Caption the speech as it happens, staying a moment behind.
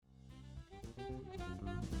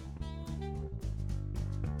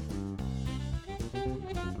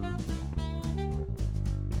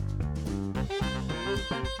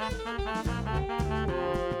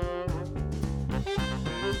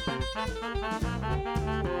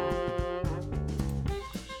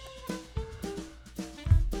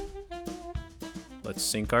Let's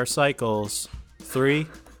sync our cycles. 3,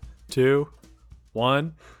 2,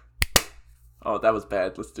 1. Oh, that was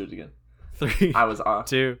bad. Let's do it again. 3. I was off.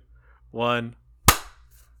 2, 1.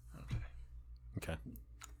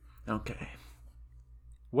 Okay.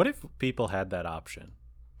 What if people had that option?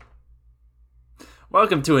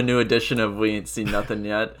 Welcome to a new edition of We Ain't Seen Nothing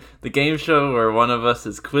Yet, the game show where one of us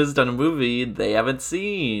is quizzed on a movie they haven't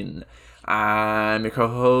seen. I'm your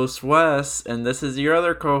co-host, Wes, and this is your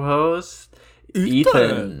other co-host,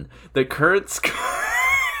 Ethan. The current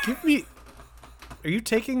Give me... Are you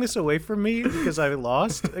taking this away from me because I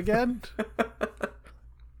lost again?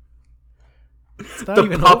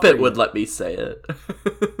 The puppet would let me say it.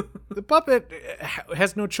 The puppet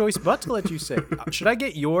has no choice but to let you say. Should I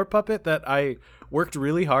get your puppet that I worked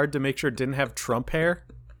really hard to make sure didn't have Trump hair?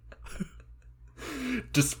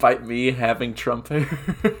 Despite me having Trump hair?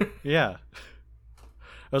 Yeah.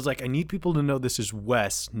 I was like, I need people to know this is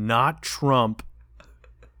Wes, not Trump.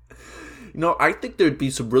 You know, I think there'd be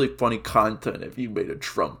some really funny content if you made a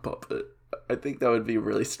Trump puppet. I think that would be a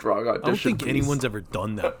really strong audition. I don't think anyone's ever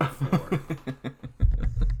done that before.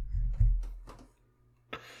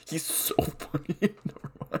 He's so funny.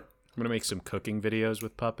 Never mind. I'm going to make some cooking videos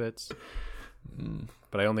with puppets.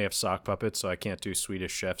 But I only have sock puppets, so I can't do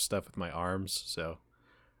Swedish chef stuff with my arms. So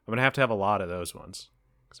I'm going to have a lot of those ones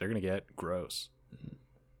because they're going to get gross.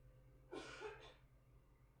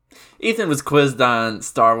 Ethan was quizzed on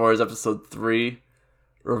Star Wars Episode 3,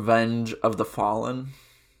 Revenge of the Fallen.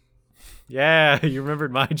 Yeah, you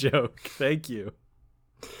remembered my joke. Thank you.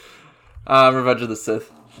 Revenge of the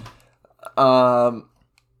Sith. Kind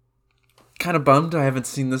of bummed I haven't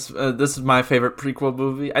seen this. This is my favorite prequel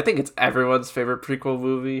movie. I think it's everyone's favorite prequel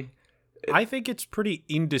movie. I think it's pretty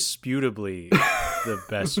indisputably the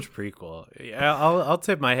best prequel. Yeah, I'll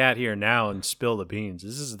tip my hat here now and spill the beans.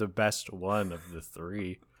 This is the best one of the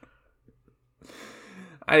three.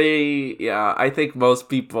 I think most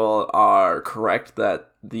people are correct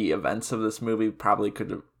that the events of this movie probably could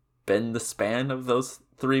have been the span of those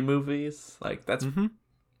three movies. Like, that's... Mm-hmm.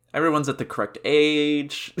 Everyone's at the correct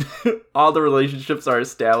age. All the relationships are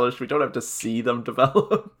established. We don't have to see them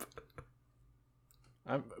develop.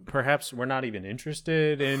 Perhaps we're not even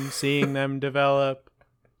interested in seeing them develop.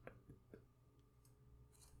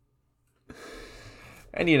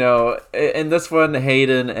 And, you know, in this one,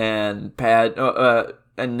 Hayden and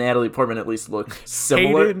and Natalie Portman at least look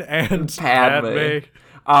similar. Hayden and Padme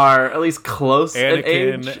are at least close in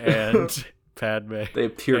age. Anakin and Padme. They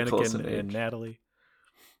appear Anakin close in age. And Natalie.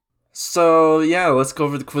 So, yeah, let's go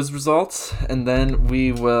over the quiz results, and then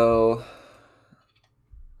we will...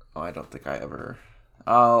 Oh, I don't think I ever...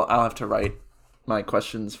 I'll have to write my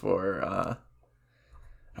questions for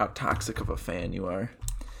how toxic of a fan you are.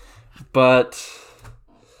 But,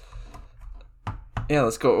 yeah,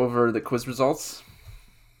 let's go over the quiz results.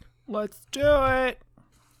 Let's do it!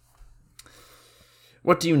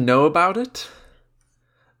 What do you know about it?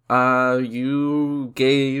 You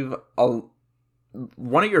gave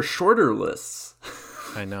one of your shorter lists.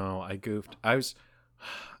 I know, I goofed. I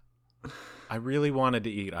really wanted to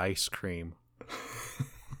eat ice cream.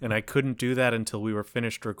 And I couldn't do that until we were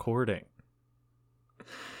finished recording.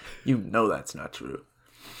 You know that's not true.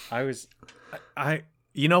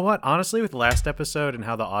 You know what? Honestly, with the last episode and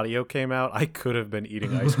how the audio came out, I could have been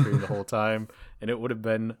eating ice cream the whole time, and it would have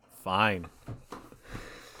been fine.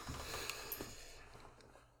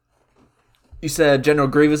 You said General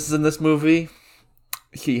Grievous is in this movie.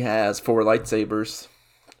 He has 4 lightsabers.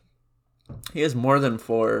 He has more than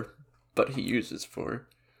 4, but he uses 4.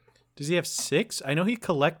 Does he have 6? I know he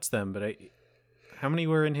collects them, but how many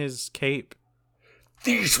were in his cape?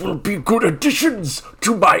 These will be good additions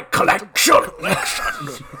to my collection.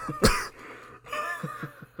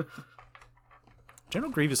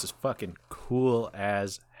 General Grievous is fucking cool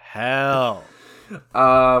as hell.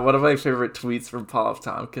 One of my favorite tweets from Paul F.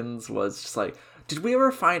 Tompkins was just like, did we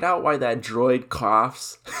ever find out why that droid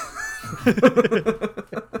coughs?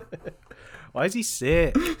 Why is he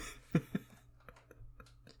sick?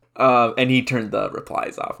 And he turned the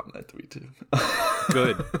replies off on that tweet too.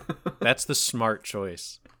 Good. That's the smart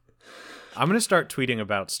choice. I'm going to start tweeting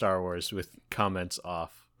about Star Wars with comments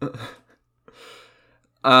off.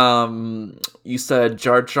 You said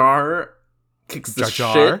Jar Jar kicks the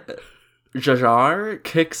shit. Jar Jar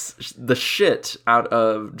kicks the shit out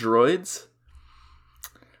of droids.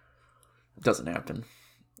 Doesn't happen.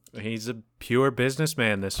 He's a pure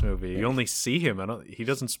businessman, this movie. You only see him. He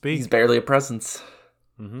doesn't speak. He's barely a presence.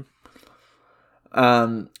 Mm-hmm.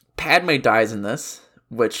 Padme dies in this,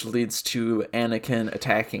 which leads to Anakin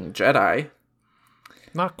attacking Jedi.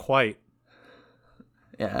 Not quite.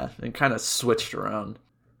 Yeah, it kind of switched around.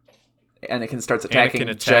 Anakin starts attacking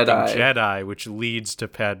Jedi, which leads to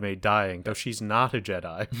Padme dying, though she's not a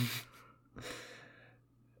Jedi.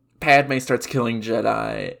 Padme starts killing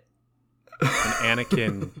Jedi. And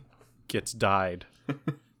Anakin gets dyed.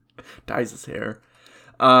 Dyes his hair.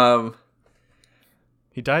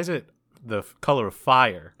 He dyes it the color of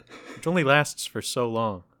fire, which only lasts for so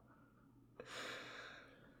long.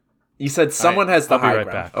 You said someone has the high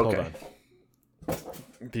ground. Back. Okay. Hold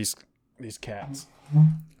on. These cats.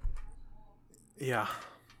 Yeah.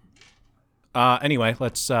 Anyway,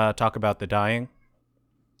 let's talk about the dying.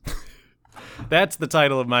 That's the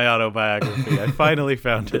title of my autobiography. I finally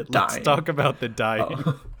found it. Let's talk about the dying.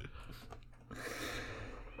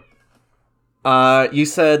 You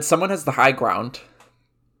said someone has the high ground.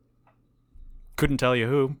 Couldn't tell you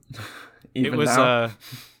who. It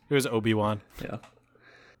was Obi-Wan. Yeah.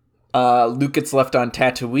 Luke gets left on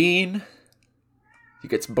Tatooine. He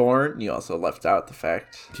gets born. You also left out the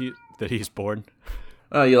fact that he's born.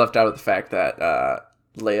 Oh, you left out the fact that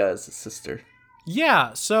Leia is his sister.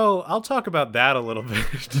 Yeah, so I'll talk about that a little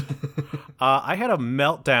bit. I had a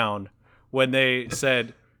meltdown when they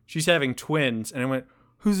said she's having twins, and I went,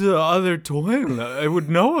 "Who's the other twin? I would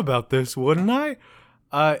know about this, wouldn't I?"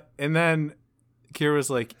 And then Kira was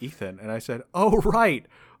like, "Ethan," and I said, "Oh right,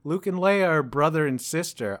 Luke and Leia are brother and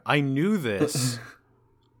sister. I knew this."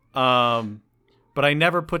 But I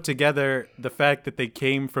never put together the fact that they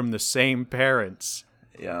came from the same parents.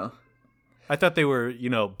 Yeah. I thought they were,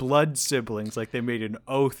 blood siblings, like they made an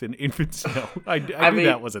oath in infancy. No, I knew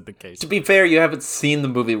that wasn't the case. To be fair, you haven't seen the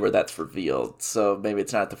movie where that's revealed, so maybe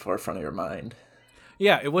it's not at the forefront of your mind.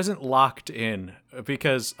 Yeah, it wasn't locked in,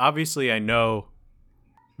 because obviously I know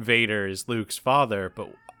Vader is Luke's father,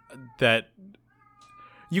 but that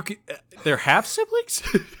they're half siblings?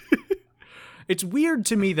 It's weird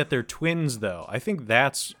to me that they're twins, though. I think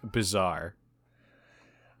that's bizarre.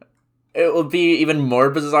 It will be even more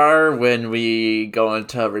bizarre when we go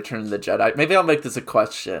into Return of the Jedi. Maybe I'll make this a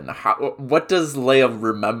question. What does Leia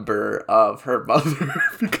remember of her mother?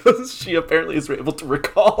 Because she apparently is able to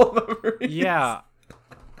recall memories.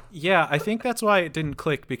 Yeah, I think that's why it didn't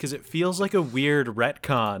click, because it feels like a weird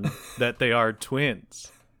retcon that they are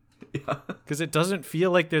twins. Yeah. Because it doesn't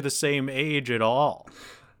feel like they're the same age at all.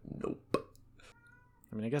 Nope.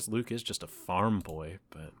 I mean, I guess Luke is just a farm boy,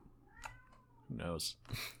 but who knows?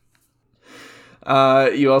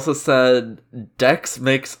 You also said Dex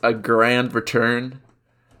makes a grand return.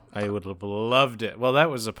 I would have loved it. Well, that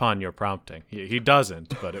was upon your prompting. He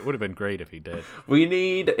doesn't, but it would have been great if he did. We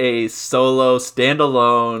need a solo,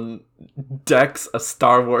 standalone Dex, a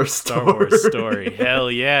Star Wars story.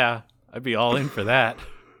 Hell yeah. I'd be all in for that.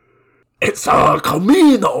 It's a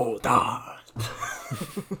Camino.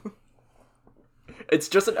 It's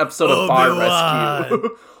just an episode of Bar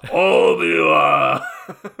Rescue. Obi-Wan.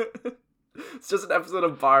 It's just an episode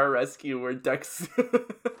of Bar Rescue where Dex...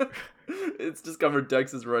 it's discovered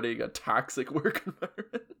Dex is running a toxic work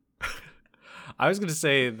environment. I was going to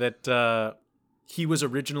say that he was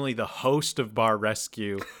originally the host of Bar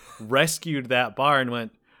Rescue, rescued that bar and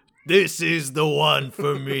went, "This is the one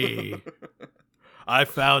for me. I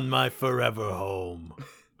found my forever home."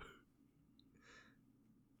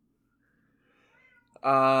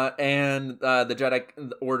 And the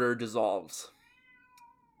Jedi Order dissolves.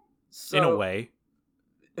 So, in a way.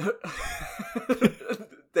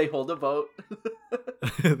 They hold a vote.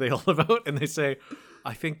 They hold a vote and they say,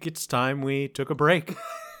 "I think it's time we took a break."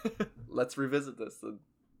 Let's revisit this in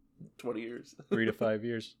 20 years. 3 to 5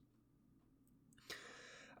 years.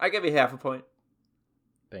 I give you half a point.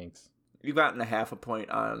 Thanks. You've gotten a half a point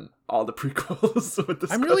on all the prequels with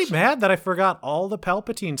this. I'm really mad that I forgot all the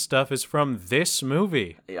Palpatine stuff is from this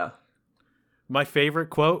movie. Yeah. My favorite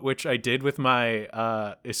quote, which I did with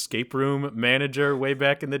my escape room manager way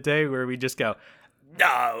back in the day, where we just go,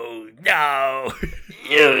 "No,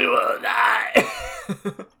 you will die."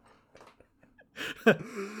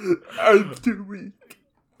 I'm too weak.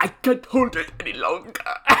 I can't hold it any longer.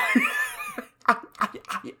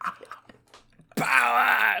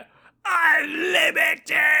 Power!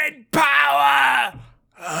 Unlimited power!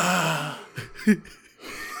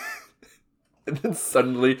 And then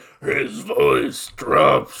suddenly, his voice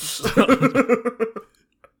drops.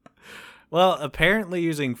 Well, apparently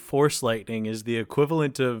using Force Lightning is the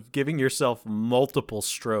equivalent of giving yourself multiple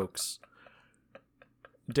strokes.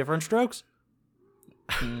 Different strokes?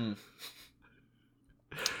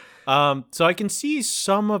 So I can see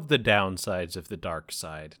some of the downsides of the dark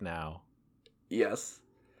side now. Yes.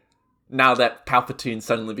 Now that Palpatine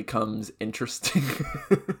suddenly becomes interesting.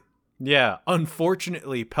 Yeah,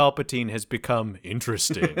 unfortunately, Palpatine has become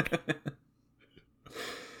interesting.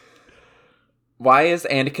 Why is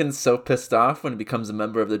Anakin so pissed off when he becomes a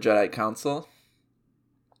member of the Jedi Council?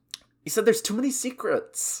 He said there's too many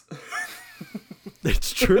secrets.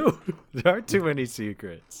 It's true. There are too many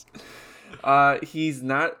secrets. He's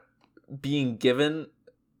not being given...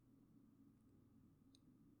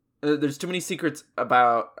 there's too many secrets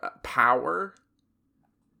about power.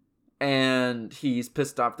 And he's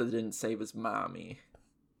pissed off that they didn't save his mommy.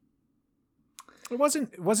 It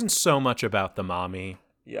wasn't so much about the mommy.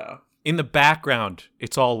 Yeah. In the background,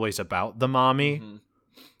 it's always about the mommy.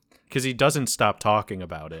 Because he doesn't stop talking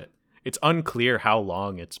about it. It's unclear how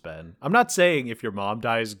long it's been. I'm not saying if your mom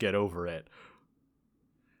dies, get over it.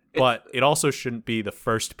 But it also shouldn't be the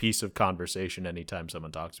first piece of conversation anytime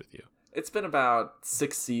someone talks with you. It's been about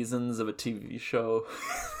 6 seasons of a TV show.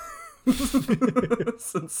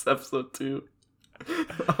 Since episode 2.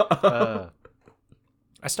 I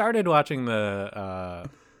started watching the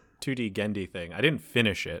 2D Gendy thing. I didn't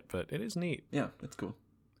finish it, but it is neat. Yeah, it's cool.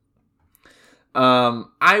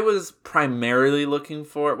 I was primarily looking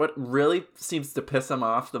for... What really seems to piss him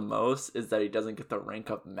off the most is that he doesn't get the rank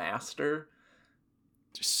of master.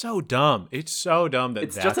 Just so dumb. It's so dumb that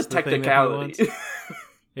it's that's just a the thing that he technicality. wants.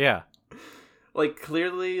 Yeah. Like,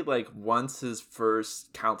 clearly, like, once his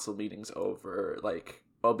first council meeting's over, like,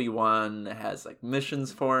 Obi-Wan has, like,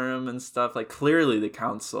 missions for him and stuff. Like, clearly the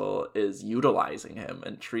council is utilizing him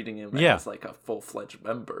and treating him as, like, a full-fledged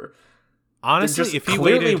member. Honestly, if he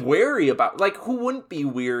clearly waited... wary about... Like, who wouldn't be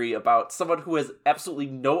weary about someone who has absolutely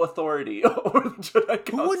no authority over the Jedi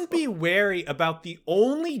Council? Who wouldn't be wary about the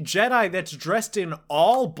only Jedi that's dressed in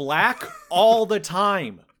all black all the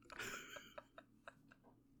time?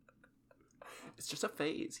 It's just a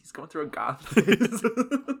phase. He's going through a goth phase.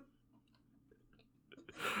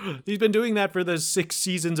 He's been doing that for the 6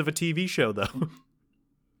 seasons of a TV show, though.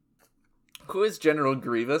 Who is General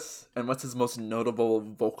Grievous, and what's his most notable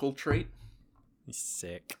vocal trait? He's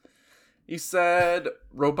sick. You said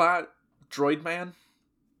robot, droid man,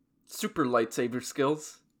 super lightsaber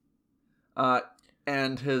skills,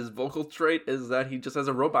 and his vocal trait is that he just has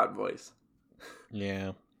a robot voice.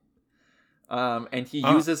 Yeah. And he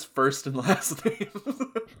uses first and last names.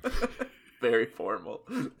 Very formal.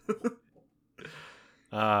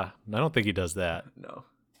 I don't think he does that. No.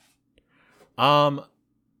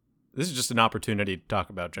 This is just an opportunity to talk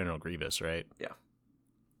about General Grievous, right? Yeah.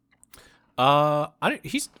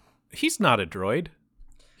 He's not a droid.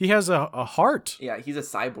 He has a heart. Yeah, he's a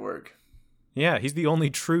cyborg. Yeah, he's the only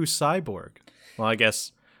true cyborg. Well, I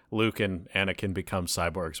guess Luke and Anakin become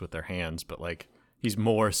cyborgs with their hands, but like he's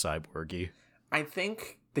more cyborgy. I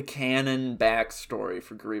think the canon backstory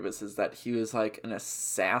for Grievous is that he was like an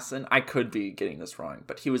assassin. I could be getting this wrong,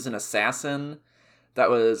 but he was an assassin that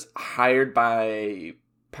was hired by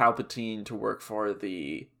Palpatine to work for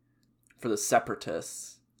the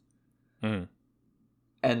Separatists. Mm.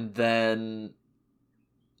 And then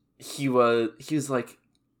he was like,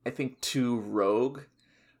 I think, too rogue.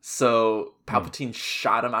 So Palpatine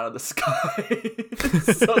shot him out of the sky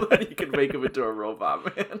so that he could make him into a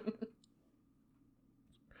robot man.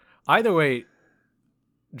 Either way,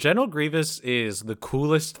 General Grievous is the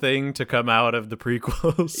coolest thing to come out of the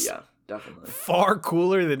prequels. Yeah, definitely. Far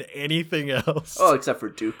cooler than anything else. Oh, except for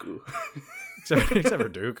Dooku. except for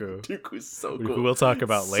Dooku. Dooku's so Who cool. we'll talk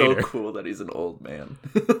about so later. So cool that he's an old man.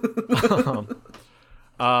 What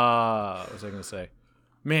was I going to say?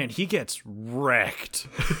 Man, he gets wrecked.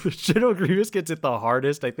 General Grievous gets it the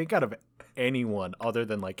hardest, I think, out of anyone other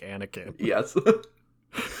than, like, Anakin. Yes.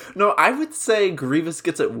 No, I would say Grievous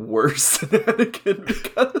gets it worse than Anakin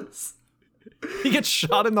because... He gets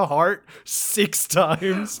shot in the heart 6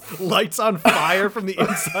 times, lights on fire from the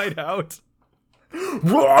inside out.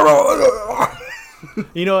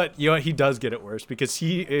 You know what? He does get it worse because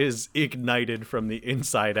he is ignited from the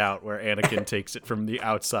inside out, where Anakin takes it from the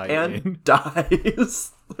outside and in.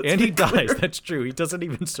 Dies. And he dies. That's true. He doesn't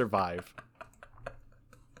even survive.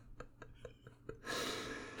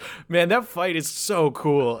 Man, that fight is so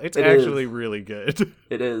cool. It's actually really good.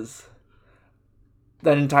 It is.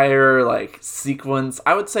 That entire like sequence,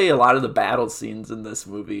 I would say a lot of the battle scenes in this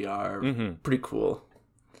movie are pretty cool.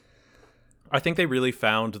 I think they really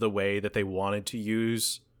found the way that they wanted to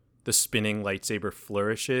use the spinning lightsaber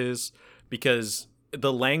flourishes, because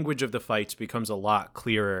the language of the fights becomes a lot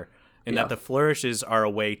clearer, and that the flourishes are a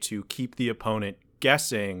way to keep the opponent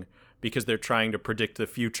guessing, because they're trying to predict the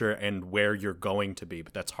future and where you're going to be,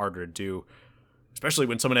 but that's harder to do especially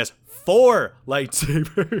when someone has 4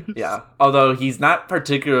 lightsabers. Yeah, although he's not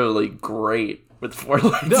particularly great with 4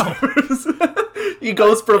 lightsabers. No. He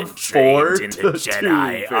goes from 4 to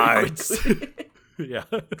Jedi 2 arts. Yeah.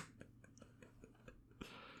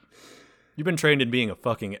 You've been trained in being a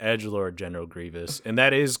fucking edgelord, General Grievous, and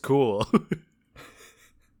that is cool.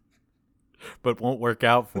 But won't work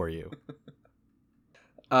out for you.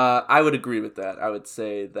 I would agree with that. I would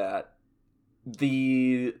say that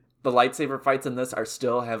the lightsaber fights in this are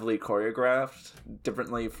still heavily choreographed,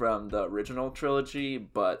 differently from the original trilogy,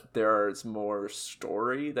 but there's more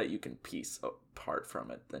story that you can piece apart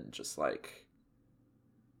from it than just like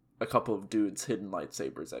a couple of dudes hitting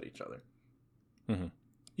lightsabers at each other. Mm-hmm.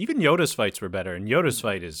 Even Yoda's fights were better, and Yoda's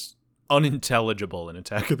fight is unintelligible in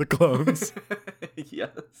Attack of the Clones.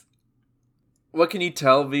 Yes. What can you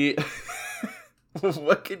tell me?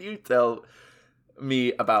 What can you tell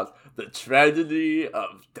me about the tragedy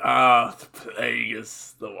of Darth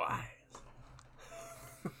Plagueis the Wise?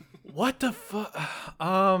 What the fuck?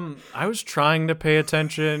 I was trying to pay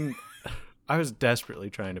attention. I was desperately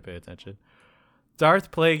trying to pay attention. Darth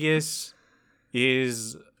Plagueis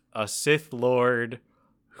is a Sith Lord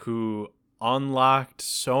who unlocked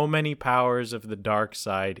so many powers of the dark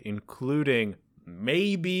side, including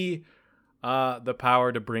maybe the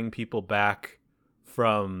power to bring people back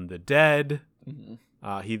from the dead.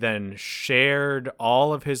 Mm-hmm. He then shared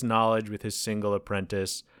all of his knowledge with his single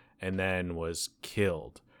apprentice and then was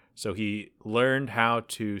killed. So he learned how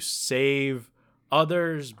to save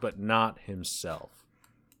others, but not himself.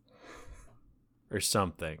 Or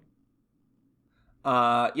something.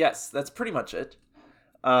 Yes, that's pretty much it.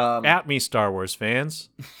 At me, Star Wars fans.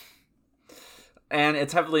 And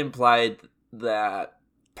it's heavily implied that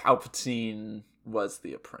Palpatine was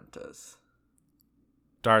the apprentice.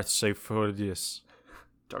 Darth Sidious.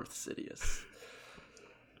 Darth Sidious.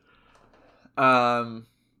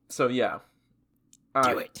 So yeah.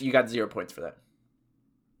 Do it. You got 0 points for that.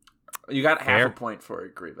 You got half a point for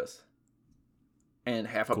Grievous. And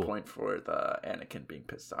half a point for the Anakin being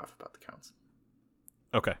pissed off about the council.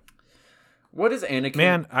 Okay. What is Anakin?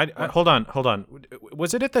 Man, I hold on.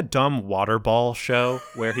 Was it at the dumb water ball show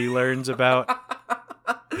where he learns about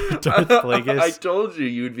Darth Plagueis? I told you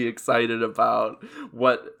you'd be excited about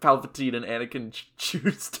what Palpatine and Anakin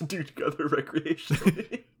choose to do together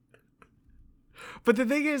recreationally. But the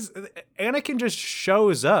thing is, Anakin just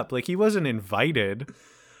shows up. Like, he wasn't invited.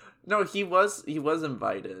 No, he was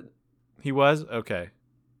invited. He was? Okay.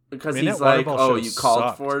 Because he's like, oh, you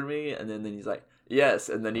called for me? And then he's like, yes.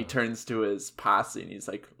 And then he turns to his posse and he's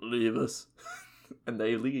like, leave us. And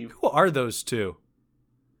they leave. Who are those two?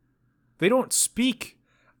 They don't speak.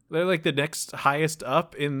 They're like the next highest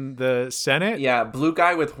up in the Senate. Yeah, blue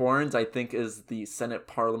guy with horns, I think, is the Senate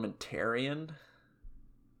parliamentarian.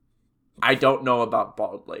 I don't know about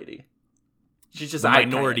bald lady. She's just the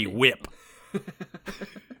minority whip.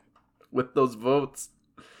 With those votes.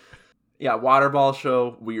 Yeah, waterball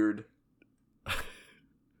show, weird.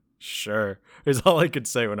 Sure. Is all I could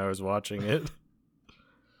say when I was watching it.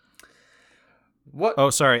 What?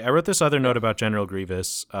 Oh, sorry. I wrote this other note about General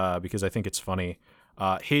Grievous because I think it's funny.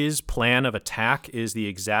 His plan of attack is the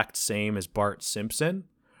exact same as Bart Simpson,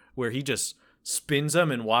 where he just spins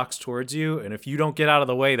him and walks towards you, and if you don't get out of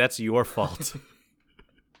the way, that's your fault.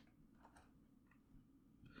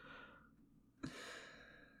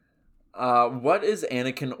 What is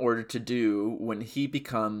Anakin ordered to do when he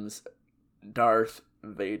becomes Darth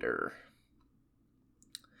Vader?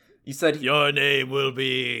 You said your name will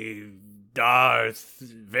be Darth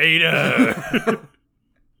Vader.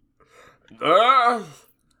 Darth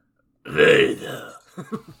Vader.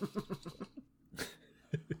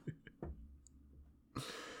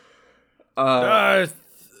 Darth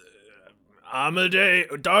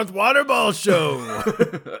Darth Waterball Show.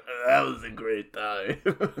 That was a great time.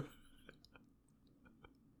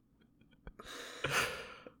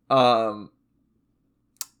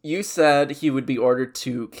 You said he would be ordered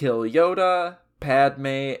to kill Yoda,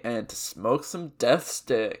 Padme, and to smoke some death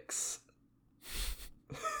sticks.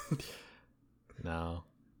 No.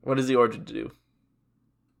 What is he ordered to do?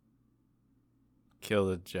 Kill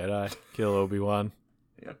the Jedi. Kill Obi-Wan.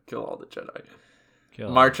 Yeah, kill all the Jedi.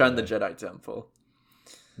 March on the Jedi Temple.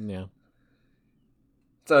 Yeah.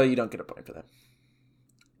 So you don't get a point for that.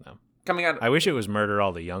 No. Coming out. I wish it was murder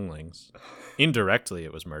all the younglings. Indirectly,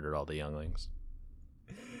 it was murder all the younglings.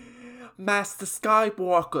 Master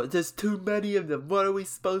Skywalker, there's too many of them. What are we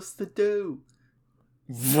supposed to do?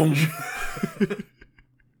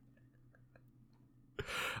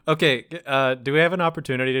 Okay, do we have an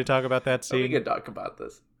opportunity to talk about that scene? We can talk about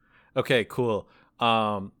this. Okay, cool.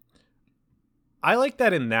 I like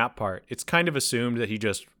that in that part. It's kind of assumed that he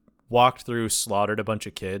just walked through, slaughtered a bunch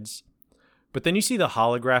of kids. But then you see the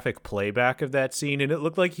holographic playback of that scene, and it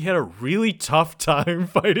looked like he had a really tough time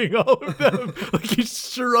fighting all of them. Like he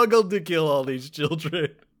struggled to kill all these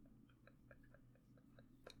children.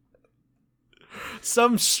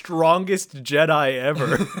 Some strongest Jedi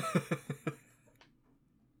ever.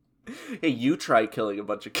 Hey, you try killing a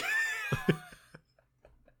bunch of kids.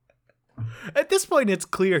 At this point, it's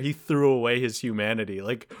clear he threw away his humanity.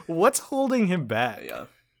 Like, what's holding him back? Yeah.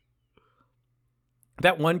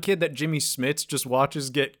 That one kid that Jimmy Smits just watches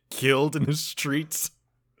get killed in the streets.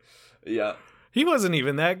 Yeah. He wasn't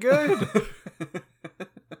even that good.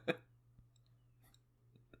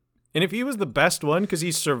 And if he was the best one because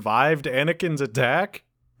he survived Anakin's attack,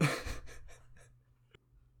 I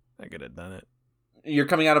could have done it. You're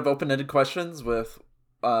coming out of open-ended questions with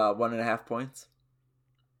 1.5 points.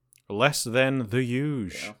 Less than the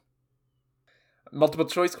huge. Yeah. Multiple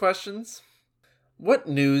choice questions. What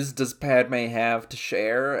news does Padme have to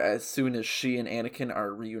share as soon as she and Anakin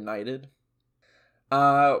are reunited?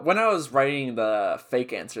 When I was writing the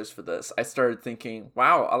fake answers for this, I started thinking,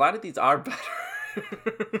 wow, a lot of these are better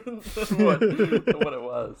than what it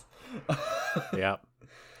was. Yeah.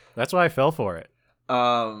 That's why I fell for it.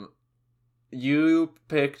 You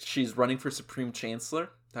picked she's running for Supreme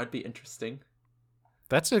Chancellor. That'd be interesting.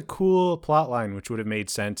 That's a cool plot line, which would have made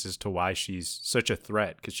sense as to why she's such a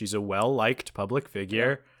threat, because she's a well-liked public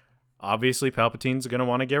figure. Yeah. Obviously, Palpatine's going to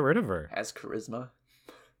want to get rid of her. Has charisma.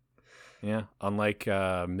 Yeah, unlike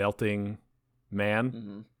Melting Man.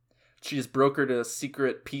 Mm-hmm. She's brokered a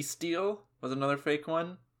secret peace deal, was another fake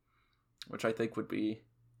one, which I think would be...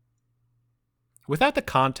 Without the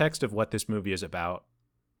context of what this movie is about,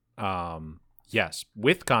 yes,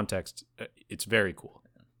 with context, it's very cool.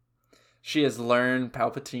 She has learned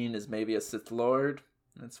Palpatine is maybe a Sith Lord.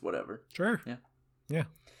 That's whatever. Sure. Yeah. Yeah.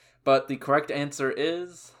 But the correct answer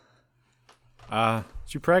is...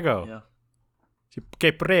 Ci prego. Yeah.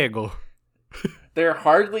 Que prego. They're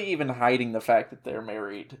hardly even hiding the fact that they're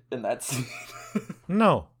married in that scene.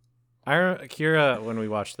 No. Kira, when we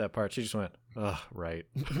watched that part, she just went, ugh, right.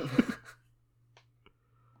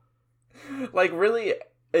 Like, really,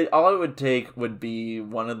 all it would take would be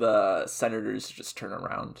one of the senators to just turn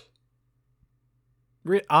around.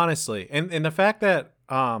 Honestly, and the fact that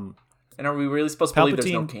and are we really supposed to believe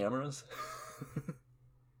there's no Palpatine... cameras?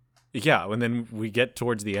 Yeah, and then we get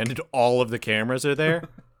towards the end and all of the cameras are there.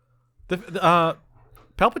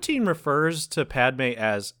 Palpatine refers to Padme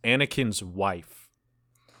as Anakin's wife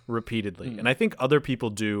repeatedly, and I think other people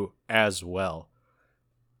do as well.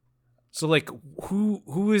 So, like,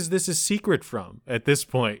 who is this a secret from at this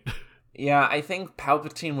point? Yeah, I think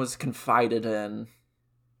Palpatine was confided in.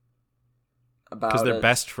 Because they're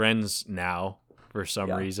best friends now, for some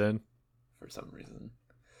reason. For some reason.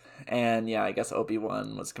 And yeah, I guess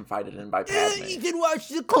Obi-Wan was confided in by Padme. You can watch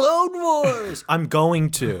the Clone Wars! I'm going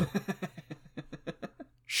to.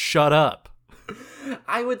 Shut up.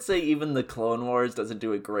 I would say even the Clone Wars doesn't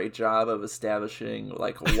do a great job of establishing,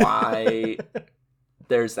 like, why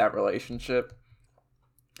there's that relationship.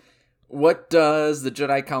 What does the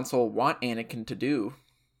Jedi Council want Anakin to do?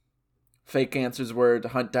 Fake answers were to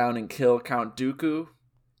hunt down and kill Count Dooku.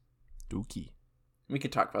 Dookie. We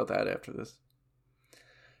could talk about that after this.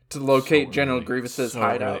 To locate General Grievous's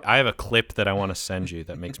hideout. Really. I have a clip that I want to send you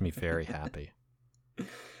that makes me very happy. To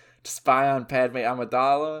spy on Padme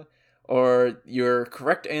Amidala. Or your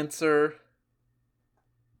correct answer,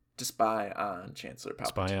 to spy on Chancellor Palpatine.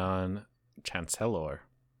 Spy on Chancellor.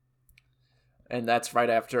 And that's right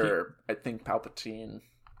after, I think, Palpatine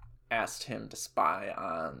asked him to spy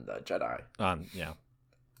on the Jedi. Yeah.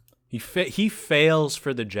 He fails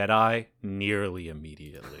for the Jedi nearly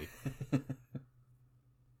immediately.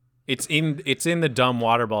 It's in the dumb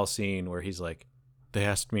water ball scene where he's like, they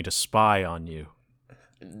asked me to spy on you.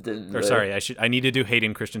 Sorry, I need to do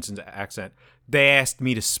Hayden Christensen's accent. They asked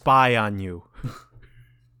me to spy on you.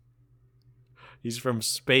 He's from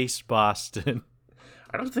Space Boston.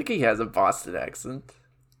 I don't think he has a Boston accent.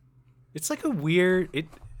 It's like a weird...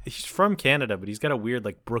 He's from Canada, but he's got a weird,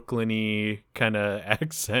 like, Brooklyn-y kind of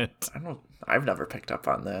accent. I've never picked up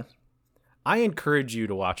on that. I encourage you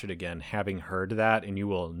to watch it again, having heard that, and you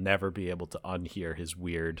will never be able to unhear his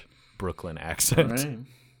weird Brooklyn accent. Right.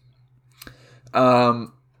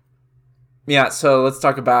 Yeah, so let's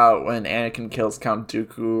talk about when Anakin kills Count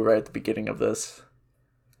Dooku right at the beginning of this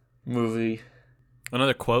movie.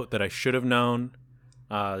 Another quote that I should have known.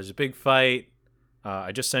 There's a big fight.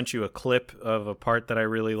 I just sent you a clip of a part that I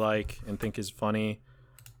really like and think is funny.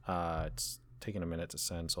 It's taking a minute to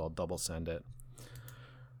send, so I'll double send it.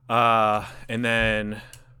 And then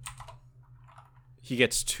He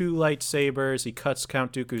gets 2 lightsabers. He cuts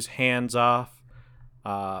Count Dooku's hands off.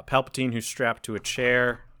 Palpatine, who's strapped to a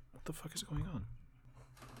chair. What the fuck is going on?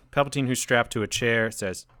 Palpatine, who's strapped to a chair,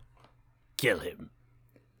 says, "Kill him.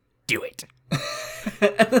 Do it."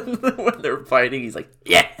 And then when they're fighting, he's like,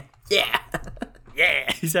 yeah.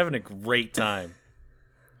 Yeah. He's having a great time.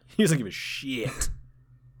 He doesn't give a shit.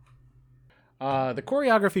 The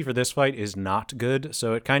choreography for this fight is not good,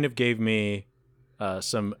 so it kind of gave me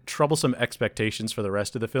some troublesome expectations for the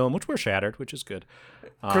rest of the film, which were shattered, which is good.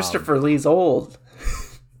 Christopher Lee's old.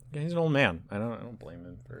 Yeah, he's an old man. I don't blame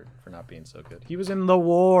him for not being so good. He was in the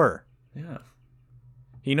war. Yeah.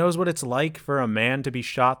 He knows what it's like for a man to be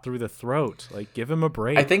shot through the throat. Like, give him a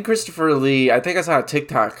break. I think Christopher Lee, I saw a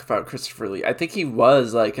TikTok about Christopher Lee. I think he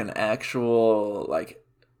was like an actual, like,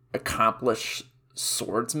 accomplished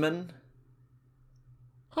swordsman.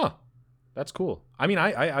 Huh. That's cool. I mean,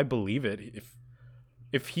 I believe it.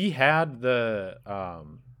 If he had the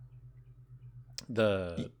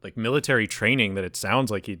like military training that it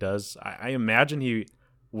sounds like he does, I imagine he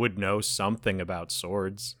would know something about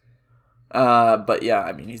swords. But yeah,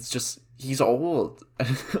 I mean, he's old.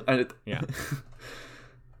 Yeah.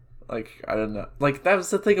 Like, I don't know. Like, that was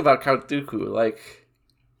the thing about Count Dooku. Like,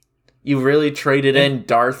 you really traded in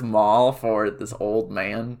Darth Maul for this old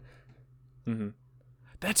man. Mm-hmm.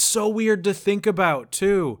 That's so weird to think about,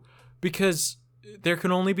 too, because there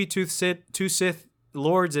can only be two Sith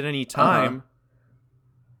Lords at any time. Uh-huh.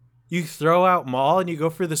 You throw out Maul and you go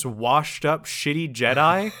for this washed up, shitty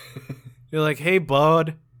Jedi. You're like, "Hey,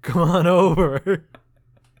 bud, come on over.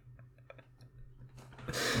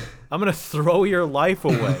 I'm going to throw your life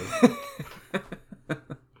away."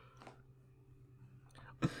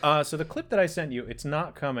 So the clip that I sent you, it's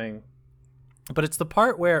not coming, but it's the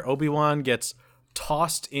part where Obi-Wan gets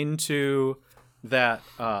tossed into that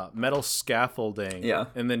metal scaffolding,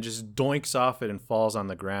 and then just doinks off it and falls on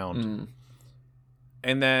the ground.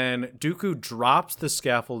 And then Dooku drops the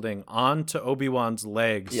scaffolding onto Obi-Wan's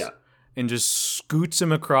legs and just scoots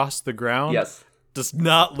him across the ground. Yes. Does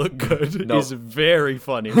not look good. Nope. It's very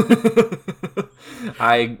funny.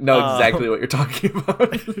 I know exactly what you're talking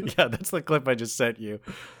about. Yeah, that's the clip I just sent you.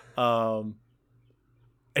 And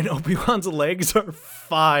Obi-Wan's legs are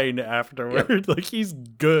fine afterward. Yep. Like, he's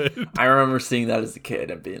good. I remember seeing that as a kid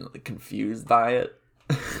and being like, confused by it.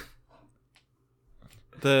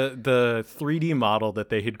 The 3D model that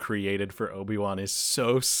they had created for Obi-Wan is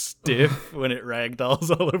so stiff when it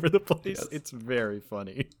ragdolls all over the place. Yes. It's very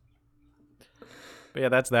funny. But yeah,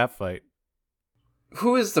 that's that fight.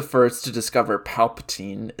 Who is the first to discover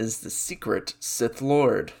Palpatine is the secret Sith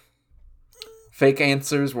Lord? Fake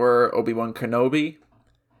answers were Obi-Wan Kenobi,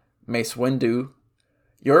 Mace Windu,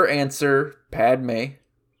 your answer, Padme.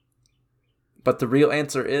 But the real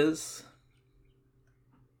answer is...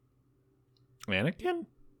 Anakin?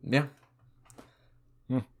 Yeah.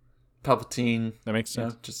 Palpatine. That makes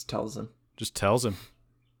sense. Just tells him. Just tells him.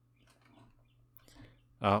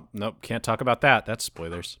 Oh, nope. Can't talk about that. That's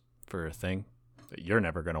spoilers for a thing that you're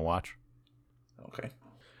never going to watch. Okay.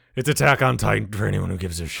 It's Attack on Titan for anyone who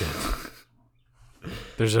gives a shit.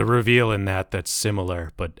 There's a reveal in that that's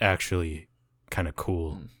similar, but actually kind of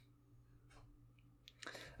cool.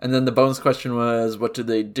 And then the bonus question was, what do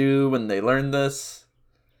they do when they learn this?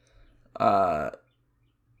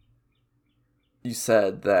 You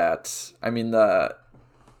said that, I mean, the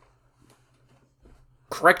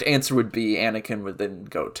correct answer would be Anakin would then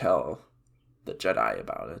go tell the Jedi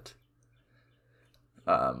about it.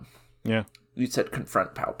 Yeah. You said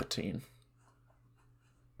confront Palpatine.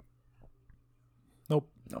 Nope.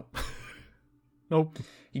 Nope.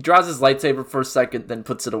 He draws his lightsaber for a second, then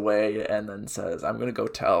puts it away, and then says, I'm going to go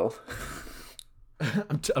tell.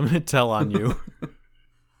 I'm going to tell on you.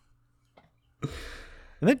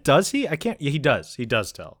 And then does he? I can't. Yeah, he does. He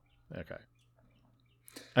does tell. Okay.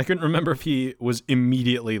 I couldn't remember if he was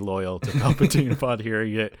immediately loyal to Palpatine upon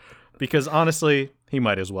hearing it, because honestly, he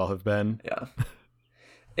might as well have been. Yeah.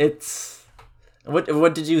 It's...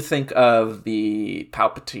 What did you think of the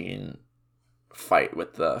Palpatine fight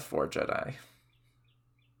with the 4 Jedi?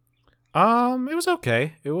 It was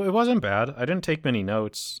okay. It wasn't bad. I didn't take many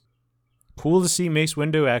notes. Cool to see Mace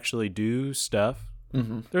Windu actually do stuff.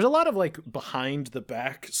 Mm-hmm. There's a lot of like behind the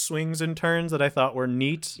back swings and turns that I thought were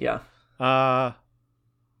neat. Yeah. But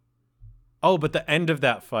the end of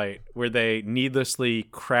that fight where they needlessly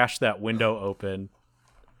crash that window open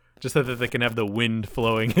just so that they can have the wind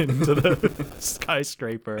flowing into the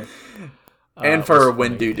skyscraper. And for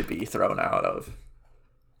Windu to be thrown out of.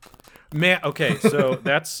 Man, okay, so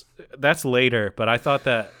that's later, but I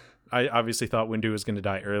obviously thought Windu was going to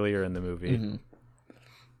die earlier in the movie. Mm-hmm.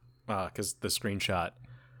 Because the screenshot.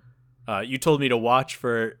 You told me to watch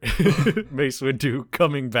for Mace Windu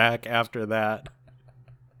coming back after that.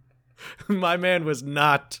 My man was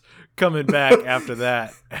not coming back after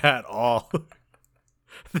that at all.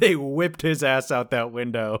 They whipped his ass out that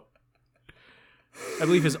window. I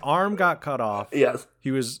believe his arm got cut off. Yes.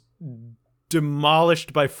 He was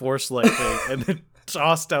demolished by force lightning and then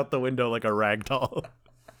tossed out the window like a rag doll.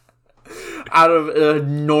 Out of an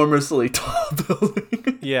enormously tall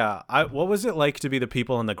building. Yeah. What was it like to be the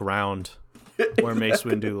people on the ground where Mace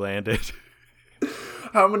Windu landed?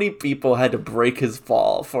 How many people had to break his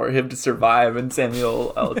fall for him to survive and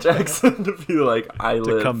Samuel L. Jackson to be like, I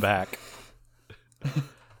live. To come back.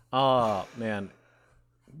 Oh, man.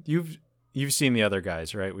 You've seen the other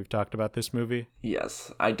guys, right? We've talked about this movie?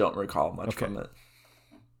 Yes. I don't recall much from it.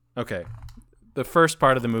 Okay. The first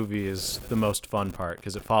part of the movie is the most fun part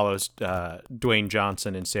because it follows Dwayne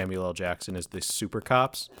Johnson and Samuel L. Jackson as the super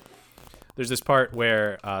cops. There's this part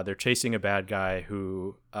where they're chasing a bad guy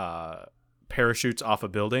who parachutes off a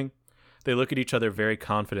building. They look at each other very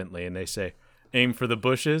confidently and they say, aim for the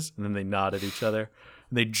bushes, and then they nod at each other.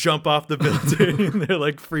 And they jump off the building and they're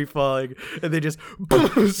like free falling and they just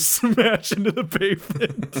smash into the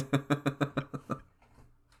pavement.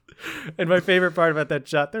 And my favorite part about that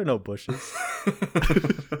shot, there are no bushes.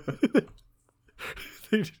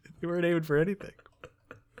 They weren't aiming for anything.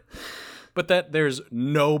 But that there's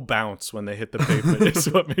no bounce when they hit the pavement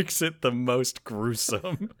is what makes it the most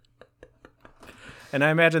gruesome. And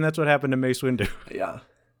I imagine that's what happened to Mace Windu. Yeah.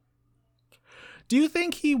 Do you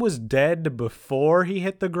think he was dead before he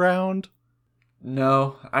hit the ground?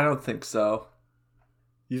 No, I don't think so.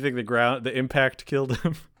 You think the impact killed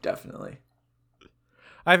him? Definitely.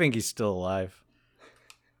 I think he's still alive.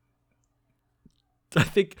 I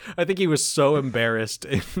think he was so embarrassed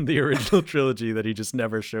in the original trilogy that he just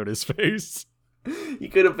never showed his face. He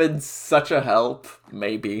could have been such a help,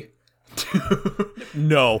 maybe.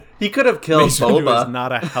 No. He could have killed Mace Windu Boba. is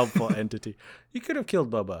not a helpful entity. He could have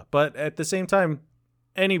killed Boba, but at the same time,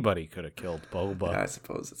 anybody could have killed Boba. Yeah, I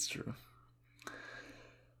suppose it's true.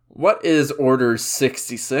 What is Order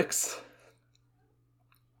 66?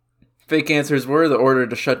 Fake answers were the order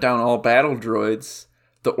to shut down all battle droids,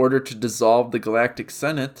 the order to dissolve the Galactic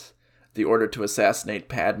Senate, the order to assassinate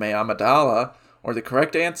Padme Amidala, or the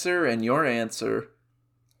correct answer and your answer.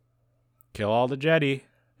 Kill all the Jedi.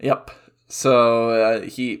 Yep. So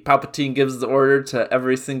Palpatine gives the order to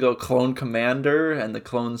every single clone commander, and the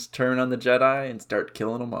clones turn on the Jedi and start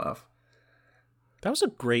killing them off. That was a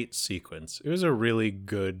great sequence. It was a really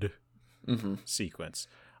good sequence.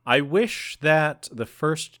 I wish that the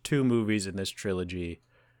first two movies in this trilogy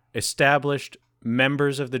established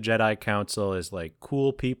members of the Jedi Council as like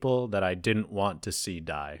cool people that I didn't want to see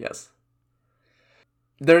die. Yes.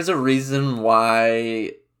 There's a reason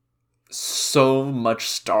why so much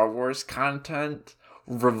Star Wars content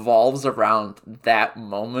revolves around that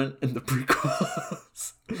moment in the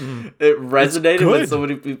prequels. It resonated with so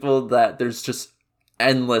many people that there's just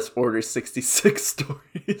endless Order 66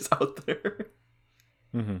 stories out there.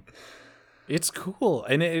 Mm-hmm. It's cool,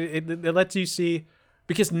 and it lets you see,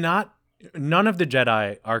 because none of the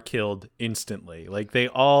Jedi are killed instantly. Like, they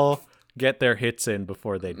all get their hits in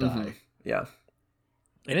before they die. Mm-hmm. Yeah.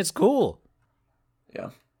 And it's cool. Yeah.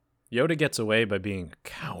 Yoda gets away by being a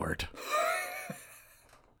coward.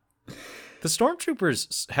 The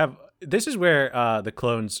stormtroopers have... This is where the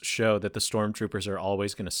clones show that the stormtroopers are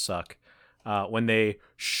always going to suck. When they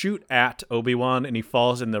shoot at Obi-Wan and he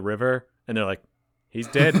falls in the river, and they're like, he's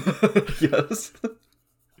dead. Yes.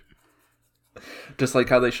 Just like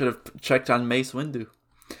how they should have checked on Mace Windu.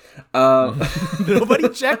 Nobody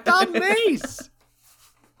checked on Mace.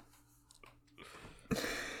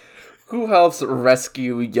 Who helps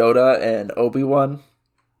rescue Yoda and Obi-Wan?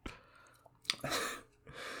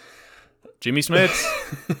 Jimmy Smits.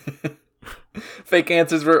 Fake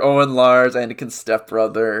answers were Owen Lars, Anakin's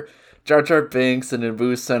stepbrother, Jar Jar Binks, and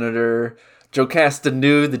Naboo Senator, Joe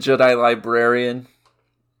Castanew, the Jedi librarian.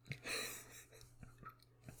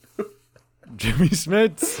 Jimmy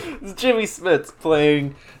Smits. It's Jimmy Smits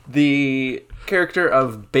playing the character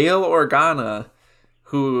of Bail Organa,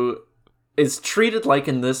 who is treated like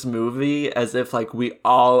in this movie as if like we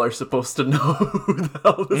all are supposed to know who the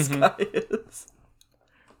hell this guy is.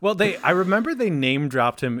 Well, I remember they name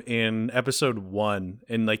dropped him in episode 1,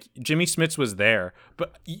 and like Jimmy Smits was there,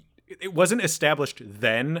 but it wasn't established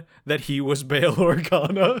then that he was Bail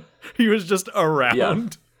Organa. He was just around. Yeah.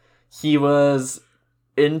 He was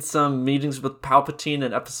in some meetings with Palpatine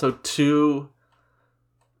in episode 2.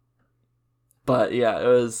 But yeah, it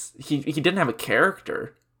was he didn't have a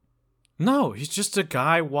character. No, he's just a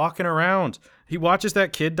guy walking around. He watches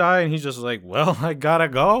that kid die and he's just like, well, I gotta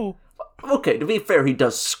go. Okay, to be fair, he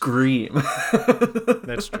does scream.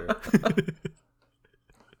 That's true.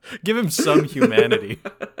 Give him some humanity.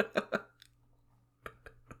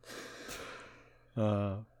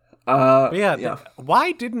 But yeah.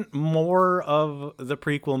 Why didn't more of the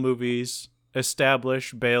prequel movies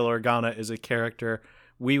establish Bail Organa as a character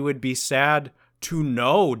we would be sad to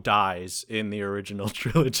know dies in the original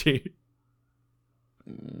trilogy?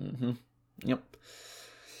 Mm-hmm. Yep.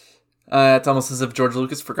 It's almost as if George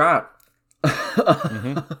Lucas forgot.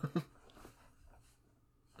 Mm-hmm.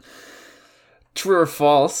 True or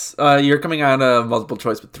false? You're coming on a multiple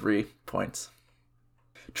choice with 3 points.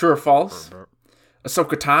 True or false?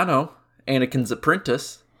 Ahsoka Tano, Anakin's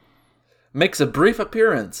apprentice, makes a brief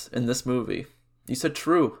appearance in this movie. You said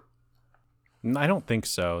true. I don't think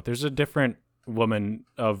so. There's a different woman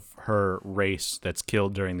of her race that's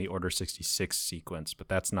killed during the Order 66 sequence, but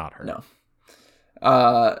that's not her. No.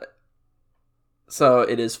 So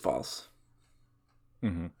it is false.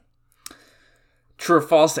 Mm-hmm. True or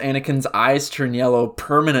false, Anakin's eyes turn yellow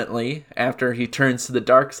permanently after he turns to the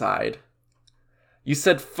dark side. You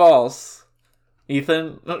said false.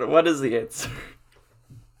 Ethan, what is the answer?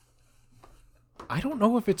 I don't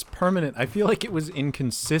know if it's permanent. I feel like it was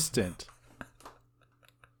inconsistent.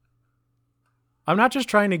 I'm not just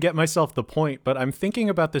trying to get myself the point, but I'm thinking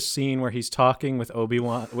about the scene where he's talking with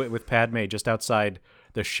Obi-Wan, with Padme just outside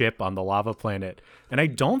the ship on the lava planet. And I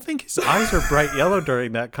don't think his eyes are bright yellow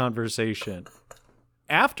during that conversation.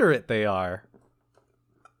 After it, they are.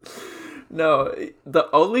 No, the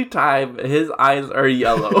only time his eyes are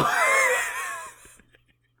yellow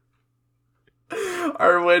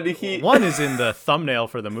are when he... One is in the thumbnail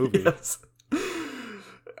for the movie. Yes.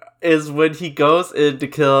 Is when he goes in to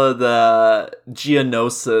kill the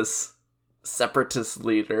Geonosis separatist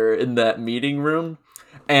leader in that meeting room.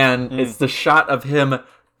 And it's the shot of him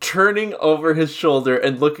turning over his shoulder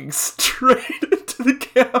and looking straight into the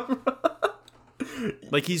camera.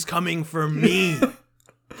 Like he's coming for me.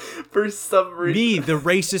 For some reason. Me, the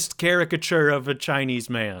racist caricature of a Chinese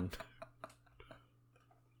man.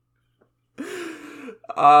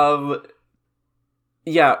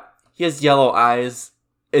 Yeah, he has yellow eyes.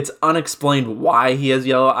 It's unexplained why he has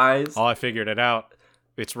yellow eyes. Oh, I figured it out.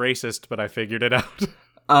 It's racist, but I figured it out.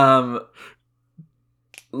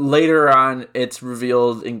 Later on, it's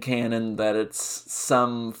revealed in canon that it's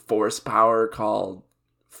some force power called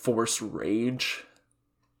Force Rage.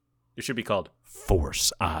 It should be called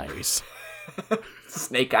Force Eyes.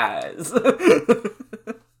 Snake eyes.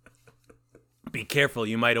 Be careful,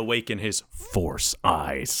 you might awaken his Force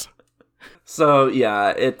Eyes. So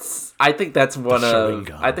yeah, I think that's one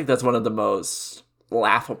of the most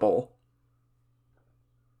laughable.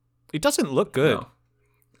 It doesn't look good. No.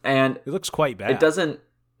 And it looks quite bad. It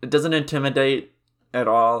doesn't intimidate at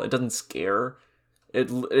all. It doesn't scare.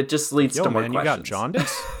 It just leads to more questions. You got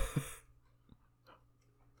jaundice?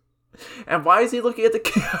 And why is he looking at the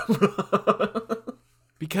camera?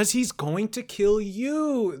 Because he's going to kill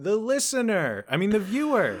you, the listener. I mean, the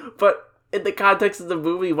viewer. But in the context of the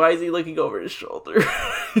movie, why is he looking over his shoulder?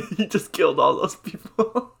 He just killed all those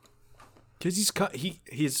people. Because he's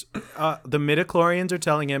the midichlorians are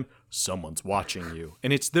telling him, someone's watching you.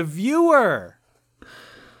 And it's the viewer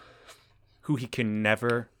who he can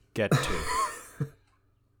never get to.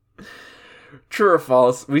 True or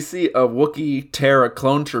false? We see a Wookiee tear a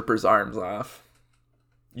clone trooper's arms off.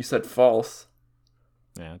 You said false.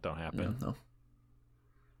 Yeah, it don't happen. No.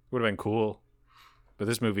 Would have been cool. But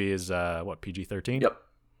this movie is, PG-13? Yep.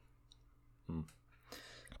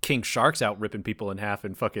 King Shark's out ripping people in half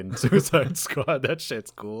in fucking Suicide Squad. That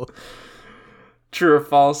shit's cool. True or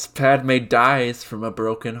false? Padme dies from a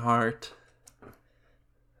broken heart.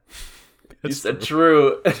 You said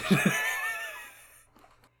true.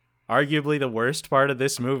 Arguably the worst part of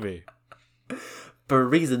this movie. For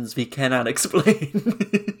reasons we cannot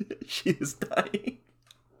explain. She is dying.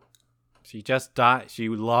 She just died. She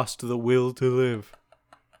lost the will to live.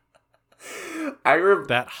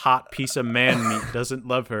 That hot piece of man meat doesn't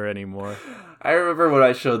love her anymore. I remember when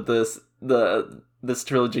I showed this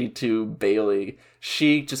trilogy to Bailey,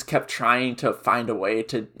 she just kept trying to find a way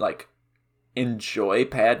to like enjoy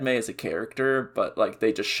Padme as a character, but like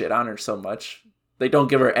they just shit on her so much. They don't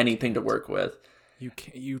give her anything to work with.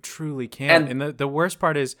 You truly can't. And the worst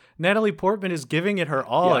part is Natalie Portman is giving it her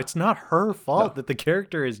all. Yeah. It's not her fault that the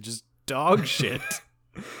character is just dog shit.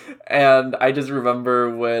 And I just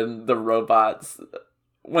remember when the robots,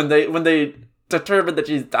 when they determined that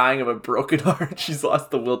she's dying of a broken heart, she's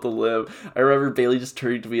lost the will to live. I remember Bailey just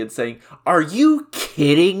turning to me and saying, "Are you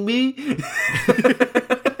kidding me?"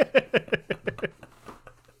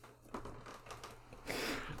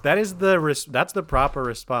 That's the proper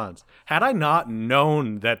response. Had I not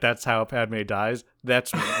known that that's how Padme dies,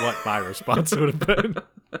 that's what my response would have been.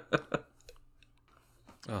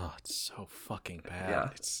 Oh, it's so fucking bad. Yeah.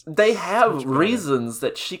 It's they so have much reasons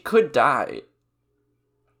that she could die.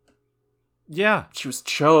 Yeah. She was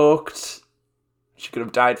choked. She could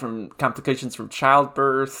have died from complications from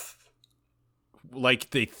childbirth. Like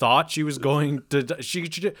they thought she was going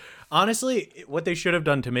to honestly, what they should have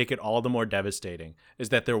done to make it all the more devastating is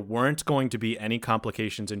that there weren't going to be any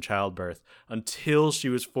complications in childbirth until she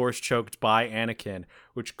was force choked by Anakin,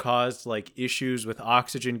 which caused like issues with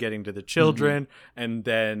oxygen getting to the children, and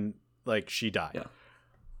then like she died. Yeah.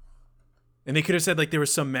 And they could have said like there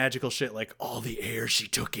was some magical shit like all the air she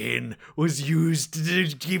took in was used to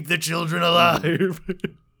keep the children alive.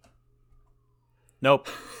 Nope.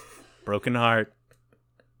 Broken heart.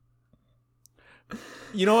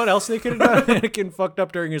 You know what else they could have done? Anakin fucked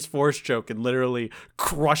up during his force choke and literally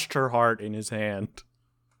crushed her heart in his hand.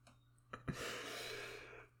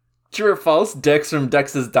 True or false? Dex from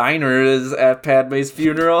Dex's Diner is at Padme's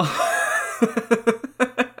funeral.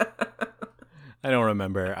 I don't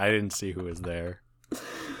remember. I didn't see who was there.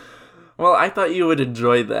 Well, I thought you would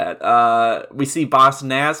enjoy that. We see Boss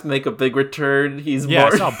Nass make a big return. He's Yeah,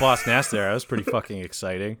 more... I saw Boss Nass there. That was pretty fucking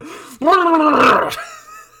exciting.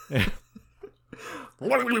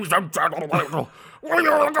 Ladies and gentlemen, we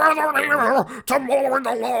are gathered here to mourn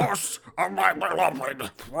the loss of my beloved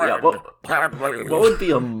friend, Padme. What would be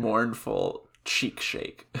a mournful cheek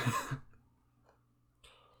shake?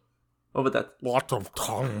 What would that... Lots of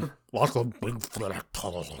tongue, lots of big flat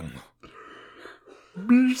tongue.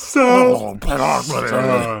 Be so Oh,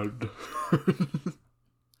 Padme.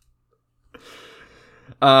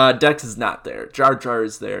 Dex is not there. Jar Jar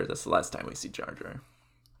is there. That's the last time we see Jar Jar.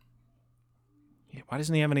 Yeah, why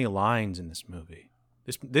doesn't he have any lines in this movie?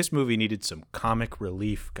 This movie needed some comic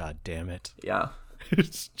relief, god damn it. Yeah.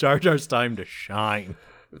 It's Jar Jar's time to shine.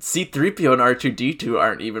 C-3PO and R2-D2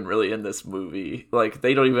 aren't even really in this movie. Like,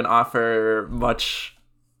 they don't even offer much.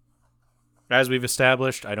 As we've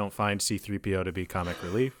established, I don't find C-3PO to be comic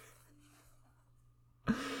relief.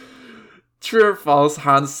 True or false,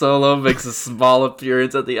 Han Solo makes a small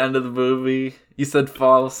appearance at the end of the movie. You said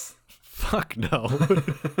false. Fuck no.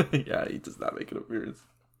 Yeah, he does not make an appearance.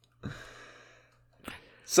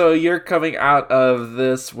 So you're coming out of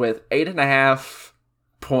this with 8.5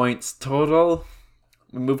 points total.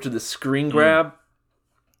 We move to the screen grab.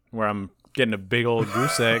 Where I'm getting a big old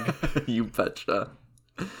goose egg. You betcha.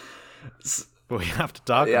 But we have to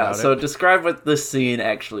talk Yeah, about so it. describe what this scene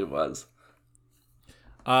actually was.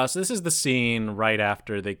 So this is the scene right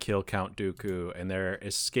after they kill Count Dooku, and they're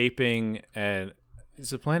escaping, and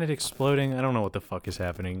is the planet exploding? I don't know what the fuck is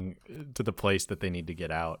happening to the place that they need to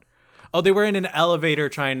get out. Oh, they were in an elevator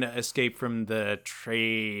trying to escape from the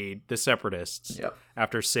Separatists. Yep.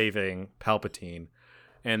 After saving Palpatine.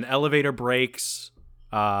 And the elevator breaks.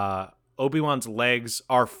 Obi-Wan's legs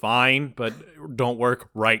are fine, but don't work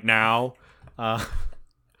right now.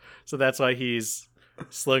 So that's why he's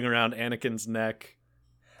slung around Anakin's neck.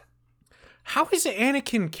 How is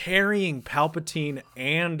Anakin carrying Palpatine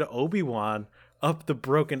and Obi-Wan up the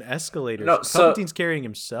broken escalators? No, so- Palpatine's carrying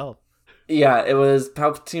himself. Yeah, it was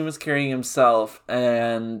Palpatine was carrying himself,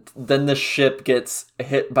 and then the ship gets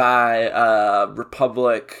hit by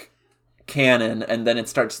Republic cannon, and then it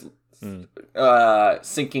starts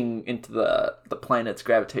sinking into the planet's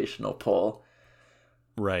gravitational pull,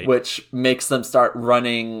 Right. which makes them start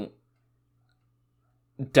running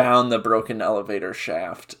down the broken elevator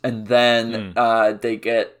shaft, and then they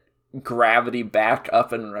get gravity back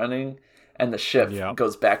up and running, and the ship Yep.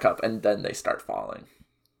 goes back up, and then they start falling.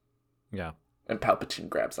 Yeah. And Palpatine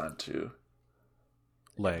grabs onto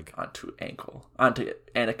ankle, onto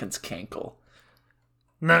Anakin's cankle.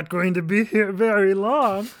 Not going to be here very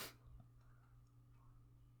long.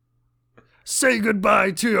 Say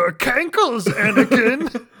goodbye to your cankles,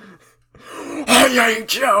 Anakin. I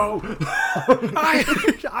hate you!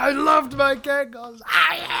 I loved my cankles.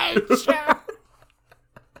 I hate you.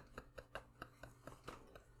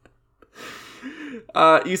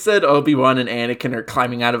 You said Obi-Wan and Anakin are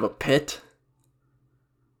climbing out of a pit.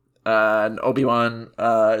 And Obi-Wan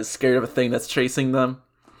is scared of a thing that's chasing them.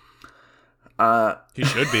 He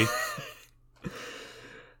should be.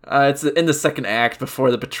 It's in the second act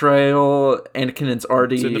before the betrayal. Anakin is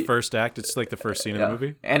already... It's in the first act. It's like the first scene of the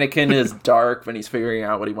movie. Anakin is dark when he's figuring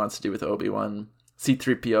out what he wants to do with Obi-Wan.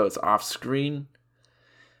 C-3PO is off screen.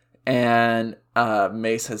 And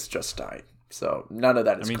Mace has just died. So none of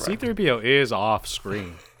that is correct. C-3PO is off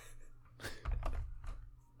screen.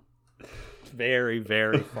 very,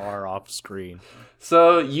 very far off screen.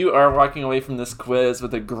 So you are walking away from this quiz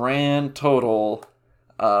with a grand total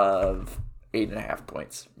of 8.5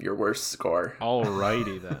 points. Your worst score.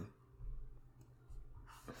 Alrighty then.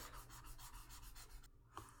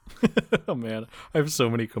 Oh man, I have so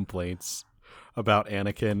many complaints about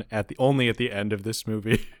Anakin only at the end of this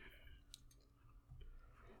movie.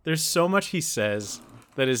 There's so much he says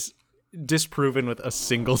that is disproven with a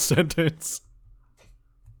single sentence.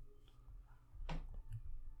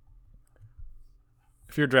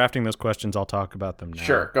 If you're drafting those questions, I'll talk about them now.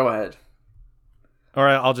 Sure, go ahead. All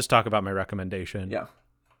right, I'll just talk about my recommendation. Yeah.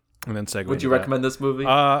 And then segue. Would you recommend this movie?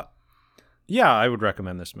 Yeah, I would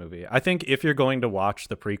recommend this movie. I think if you're going to watch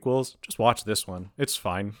the prequels, just watch this one. It's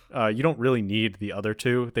fine. You don't really need the other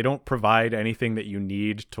two. They don't provide anything that you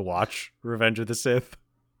need to watch Revenge of the Sith.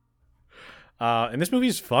 And this movie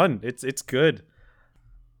is fun. It's good.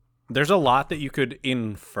 There's a lot that you could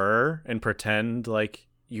infer and pretend like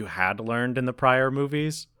you had learned in the prior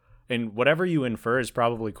movies. And whatever you infer is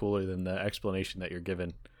probably cooler than the explanation that you're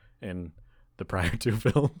given in the prior two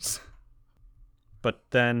films. But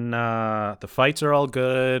then the fights are all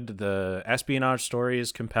good. The espionage story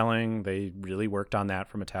is compelling. They really worked on that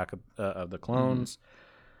from Attack of the Clones.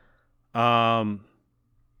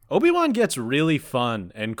 Obi-Wan gets really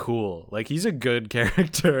fun and cool. Like, he's a good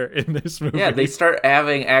character in this movie. Yeah, they start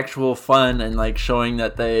having actual fun and, like, showing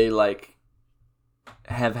that they, like,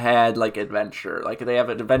 have had, like, adventure. Like, they have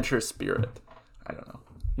an adventure spirit. I don't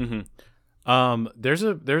know.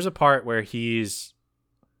 There's a part where he's...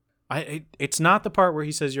 it's not the part where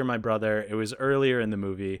he says, "You're my brother." It was earlier in the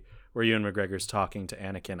movie where Ewan McGregor's talking to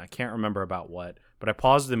Anakin. I can't remember about what, but I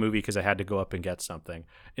paused the movie because I had to go up and get something.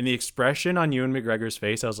 And the expression on Ewan McGregor's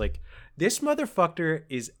face, I was like, this motherfucker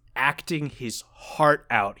is acting his heart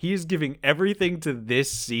out. He is giving everything to this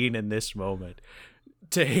scene in this moment.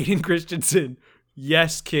 To Hayden Christensen,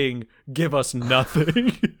 yes, King, give us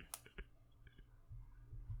nothing.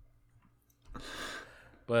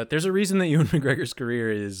 But there's a reason that Ewan McGregor's career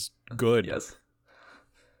is good. Yes.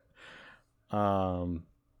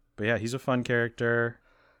 But yeah, he's a fun character.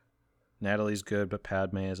 Natalie's good, but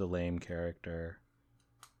Padme is a lame character.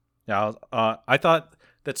 Yeah, I thought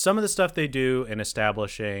that some of the stuff they do in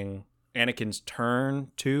establishing Anakin's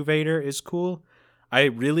turn to Vader is cool. I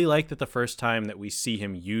really like that the first time that we see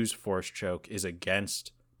him use Force Choke is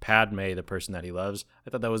against Padme, the person that he loves.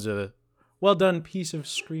 I thought that was a well done piece of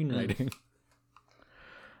screenwriting.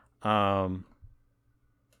 Now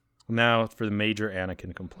for the major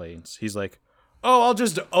Anakin complaints. He's like, "Oh, I'll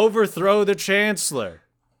just overthrow the Chancellor."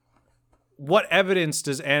 What evidence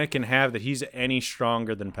does Anakin have that he's any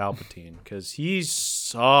stronger than Palpatine? Because he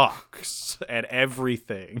sucks at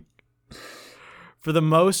everything. For the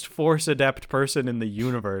most Force adept person in the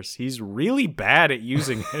universe, he's really bad at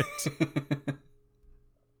using it.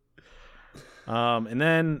 And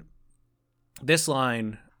then this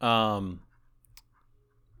line,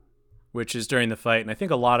 which is during the fight, and I think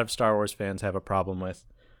a lot of Star Wars fans have a problem with.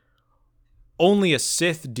 Only a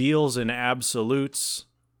Sith deals in absolutes.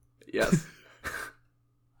 Yes.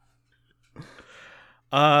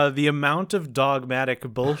 The amount of dogmatic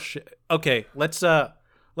bullshit. Okay, let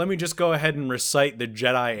me just go ahead and recite the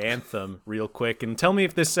Jedi anthem real quick and tell me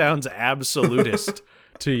if this sounds absolutist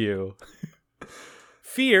to you.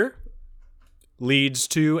 Fear leads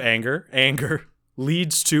to anger. Anger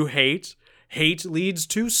leads to hate. Hate leads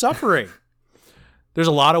to suffering. There's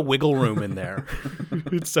a lot of wiggle room in there.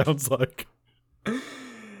 It sounds like.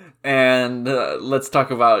 And let's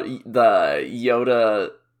talk about the Yoda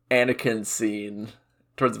Anakin scene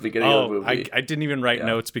towards the beginning of the movie. I didn't even write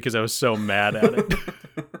notes because I was so mad at it.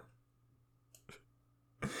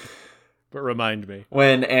 But remind me.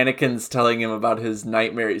 When Anakin's telling him about his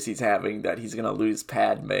nightmares he's having that he's going to lose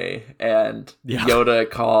Padme, and Yoda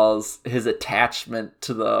calls his attachment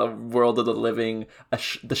to the world of the living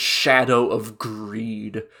the shadow of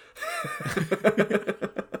greed.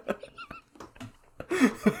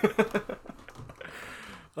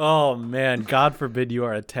 Oh, man. God forbid you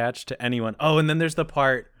are attached to anyone. Oh, and then there's the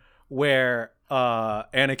part where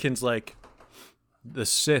Anakin's like, the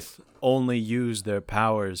Sith only use their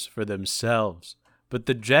powers for themselves, but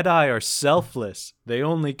the Jedi are selfless. They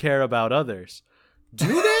only care about others. Do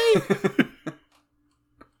they?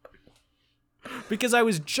 Because I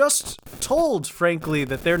was just told, frankly,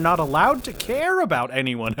 that they're not allowed to care about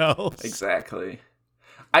anyone else. Exactly.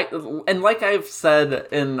 And like I've said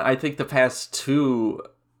in, I think, the past 2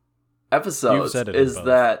 episodes, is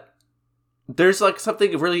that there's like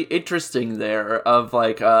something really interesting there of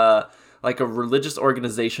like a religious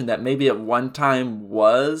organization that maybe at one time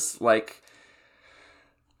was like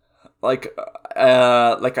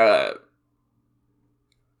a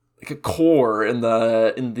like a core in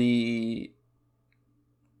the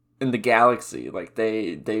galaxy. Like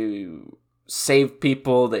they save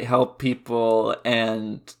people, they help people,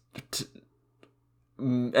 and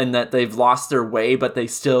that they've lost their way, but they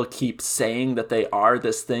still keep saying that they are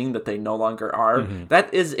this thing that they no longer are. Mm-hmm.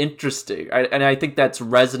 That is interesting. And I think that's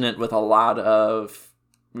resonant with a lot of,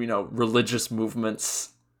 religious movements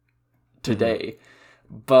today.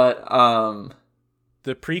 Mm-hmm. But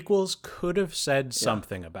the prequels could have said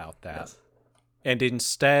something about that. Yes. And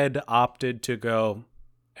instead opted to go,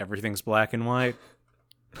 everything's black and white.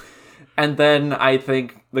 And then I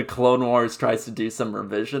think the Clone Wars tries to do some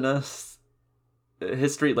revisionist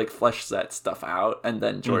history, like flesh that stuff out, and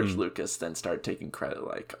then George Lucas then started taking credit,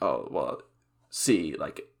 like, oh, well, see,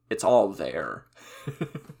 like, it's all there.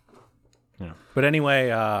 Yeah. But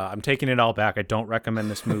anyway, I'm taking it all back. I don't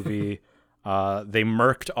recommend this movie. They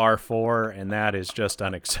murked R4, and that is just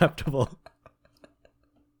unacceptable.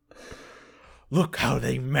 Look how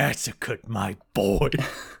they massacred my boy.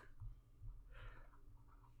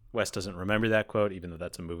 Wes doesn't remember that quote, even though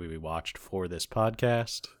that's a movie we watched for this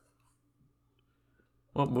podcast.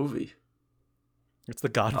 What movie? It's The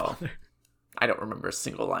Godfather. Oh, I don't remember a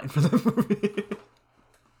single line from the movie.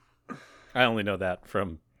 I only know that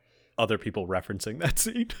from other people referencing that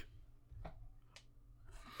scene.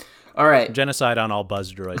 All right. Genocide on all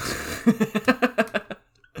buzz droids.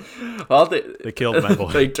 Well, they killed my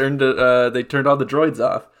boy. They turned all the droids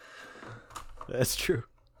off. That's true.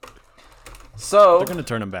 So they're gonna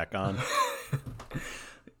turn them back on.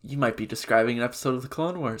 You might be describing an episode of the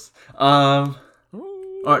Clone Wars.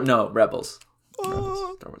 Or no, Rebels. Star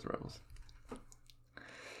Wars Rebels.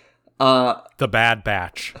 The Bad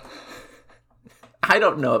Batch. I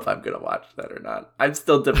don't know if I'm gonna watch that or not. I'm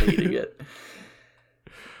still debating it.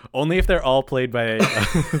 Only if they're all played by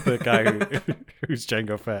the guy who's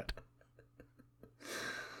Jango Fett.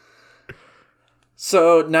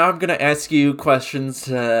 So now I'm gonna ask you questions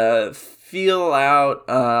to feel out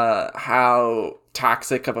how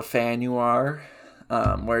toxic of a fan you are.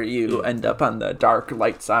 Where you end up on the dark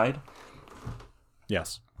light side.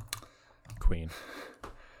 Yes. Queen.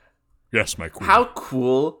 Yes, my queen. How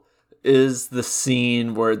cool is the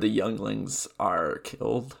scene where the younglings are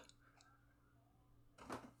killed?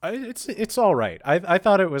 It's all right. I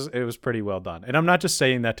thought it was pretty well done. And I'm not just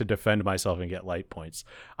saying that to defend myself and get light points.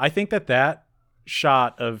 I think that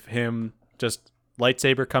shot of him just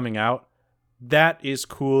lightsaber coming out, that is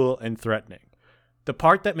cool and threatening. The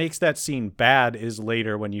part that makes that scene bad is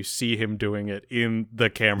later when you see him doing it in the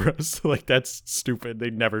cameras. Like, that's stupid.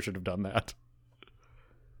 They never should have done that.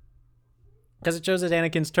 Because it shows that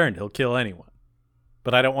Anakin's turn. He'll kill anyone.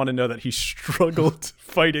 But I don't want to know that he struggled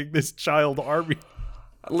fighting this child army.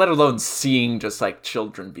 Let alone seeing just, like,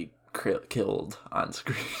 children be killed on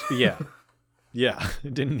screen. Yeah. Yeah, I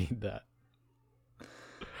didn't need that.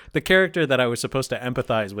 The character that I was supposed to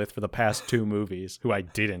empathize with for the past 2 movies, who I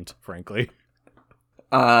didn't, frankly.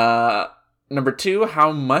 Number 2,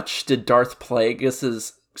 how much did Darth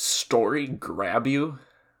Plagueis' story grab you?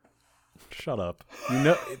 Shut up.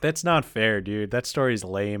 That's not fair, dude. That story's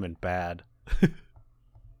lame and bad.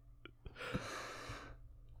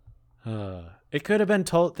 It could have been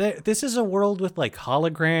told this is a world with like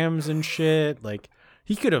holograms and shit. Like,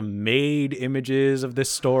 he could have made images of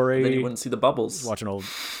this story. Then you wouldn't see the bubbles. Watch an old.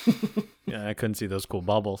 Yeah, I couldn't see those cool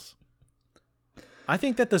bubbles. I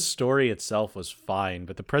think that the story itself was fine,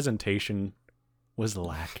 but the presentation was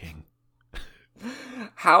lacking.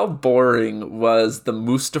 How boring was the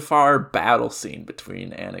Mustafar battle scene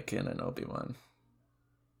between Anakin and Obi-Wan?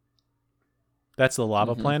 That's the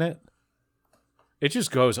lava planet? It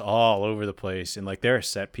just goes all over the place, and like there are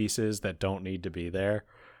set pieces that don't need to be there.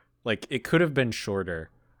 Like, it could have been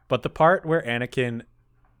shorter, but the part where Anakin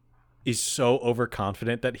is so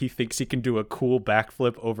overconfident that he thinks he can do a cool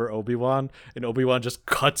backflip over Obi-Wan, and Obi-Wan just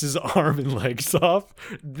cuts his arm and legs off.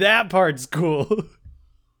 That part's cool.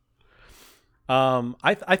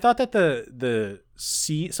 I thought that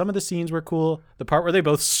some of the scenes were cool. The part where they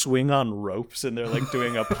both swing on ropes and they're like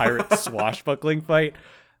doing a pirate swashbuckling fight,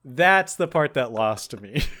 that's the part that lost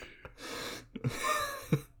me.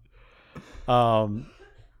 The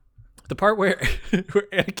part where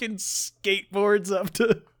Anakin skateboards up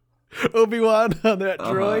to Obi-Wan on that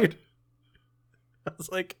droid. I was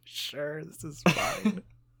like, sure, this is fine.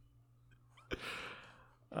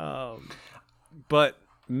 But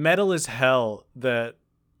metal as hell that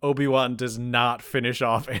Obi-Wan does not finish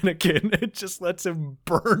off Anakin. It just lets him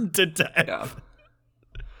burn to death. Yeah.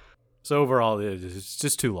 So overall, it's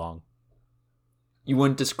just too long. You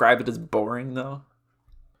wouldn't describe it as boring, though?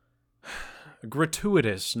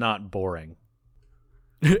 Gratuitous, not boring.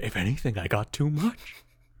 If anything, I got too much.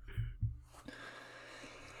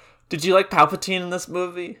 Did you like Palpatine in this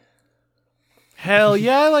movie? Hell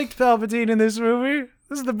yeah, I liked Palpatine in this movie.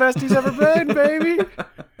 This is the best he's ever been, baby.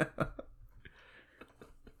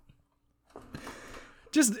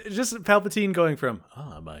 Just Palpatine going from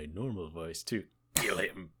my normal voice to kill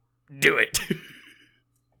him, do it.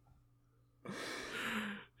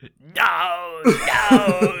 No.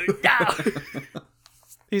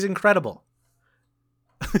 He's incredible.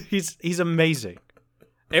 He's amazing.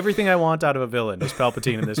 Everything I want out of a villain is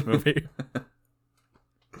Palpatine in this movie.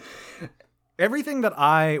 Everything that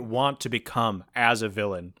I want to become as a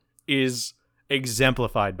villain is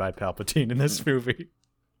exemplified by Palpatine in this movie.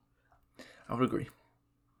 I would agree.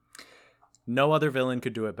 No other villain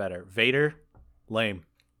could do it better. Vader, lame.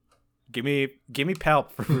 Give me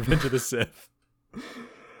Palp for Revenge of the Sith.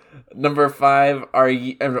 Number 5,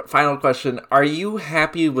 final question, are you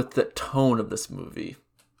happy with the tone of this movie?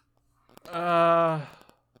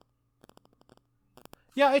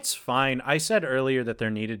 Yeah, it's fine. I said earlier that there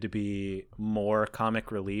needed to be more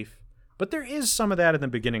comic relief, but there is some of that in the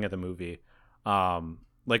beginning of the movie.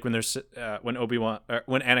 Like when there's when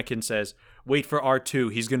when Anakin says, "Wait for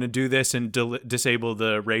R2, he's gonna do this and disable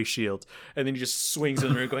the ray shield," and then he just swings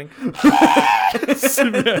in the room going,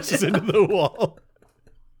 smashes into the wall,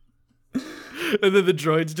 and then the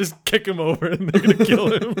droids just kick him over and they're gonna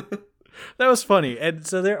kill him. That was funny, and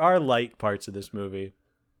so there are light parts of this movie.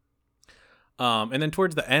 And then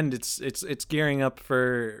towards the end, it's gearing up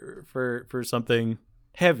for something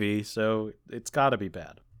heavy, so it's got to be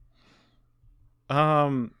bad.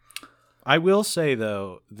 I will say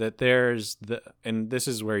though that and this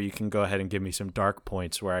is where you can go ahead and give me some dark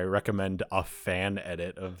points where I recommend a fan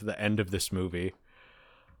edit of the end of this movie.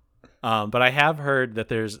 But I have heard that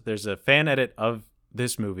there's a fan edit of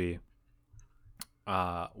this movie,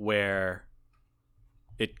 where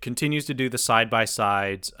it continues to do the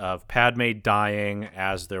side-by-sides of Padme dying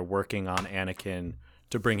as they're working on Anakin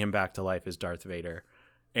to bring him back to life as Darth Vader.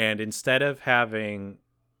 And instead of having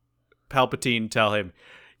Palpatine tell him,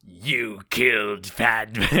 "You killed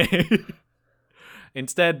Padme,"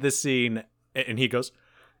 instead the scene, and he goes,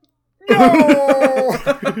 "No!"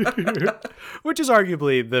 Which is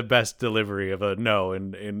arguably the best delivery of a no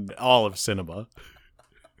in all of cinema.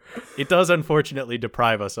 It does unfortunately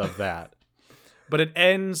deprive us of that. But it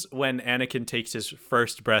ends when Anakin takes his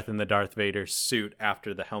first breath in the Darth Vader suit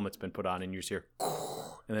after the helmet's been put on, and you just hear,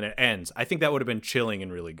 and then it ends. I think that would have been chilling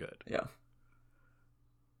and really good. Yeah.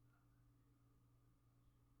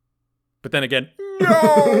 But then again,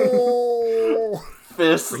 no!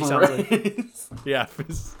 Fist raise. Yeah,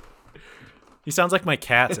 fist. He sounds like my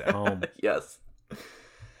cats at home. Yes.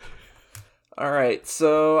 All right,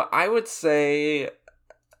 so I would say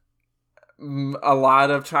a lot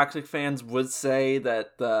of Toxic fans would say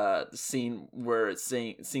that the scene where it's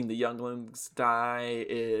seeing the younglings die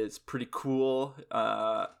is pretty cool,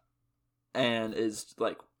 and is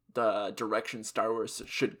like the direction Star Wars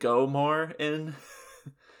should go more in.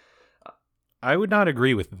 I would not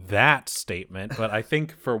agree with that statement, but I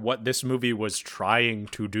think for what this movie was trying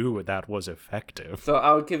to do, that was effective. So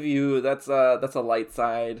I'll give you that's a light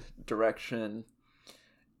side direction.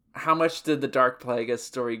 How much did the Darth Plagueis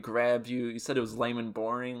story grab you? You said it was lame and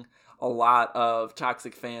boring. A lot of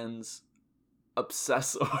Toxic fans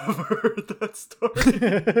obsess over that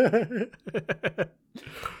story.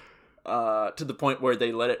 To the point where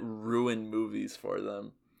they let it ruin movies for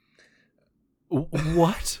them.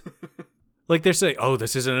 What? Like they're saying, "Oh,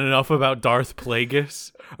 this isn't enough about Darth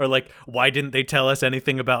Plagueis," or like, "Why didn't they tell us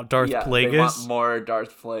anything about Darth Plagueis?" They want more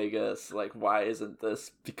Darth Plagueis. Like, why isn't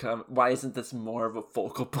this more of a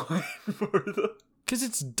focal point for the? Because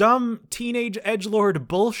it's dumb teenage edgelord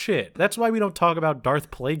bullshit. That's why we don't talk about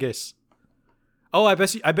Darth Plagueis. Oh, I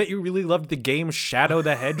bet you really loved the game Shadow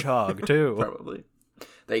the Hedgehog too. Probably.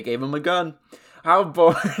 They gave him a gun. How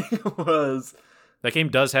boring was? That game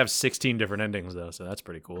does have 16 different endings though, so that's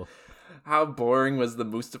pretty cool. How boring was the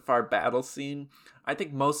Mustafar battle scene? I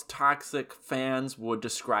think most Toxic fans would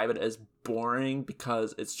describe it as boring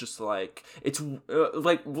because it's just like it's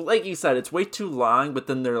like you said, it's way too long. But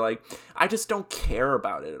then they're like, I just don't care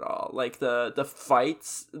about it at all. Like the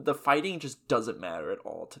fighting just doesn't matter at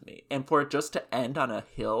all to me. And for it just to end on a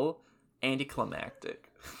hill,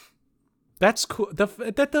 anticlimactic. That's cool.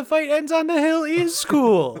 That the fight ends on the hill is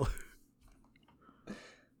cool.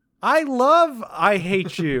 I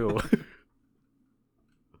hate you.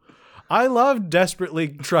 I love desperately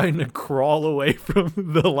trying to crawl away from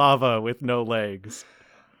the lava with no legs.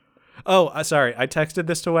 Oh, sorry. I texted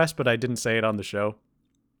this to Wes, but I didn't say it on the show.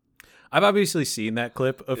 I've obviously seen that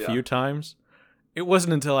clip a few times. It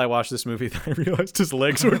wasn't until I watched this movie that I realized his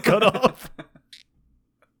legs were cut off.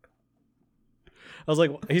 I was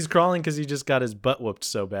like, he's crawling because he just got his butt whooped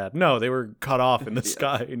so bad. No, they were cut off in the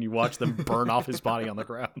sky, and you watch them burn off his body on the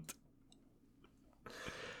ground.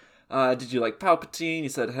 Did you like Palpatine? You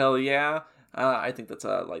said hell yeah. I think that's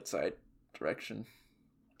a light side direction.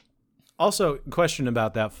 Also, question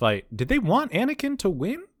about that fight. Did they want Anakin to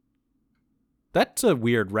win? That's a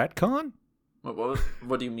weird retcon.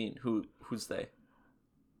 What do you mean? Who's they?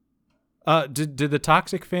 Did the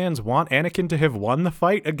toxic fans want Anakin to have won the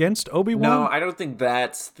fight against Obi-Wan? No, I don't think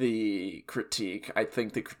that's the critique. I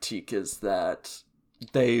think the critique is that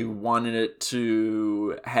they wanted it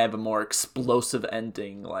to have a more explosive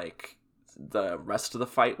ending, like the rest of the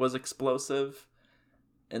fight was explosive.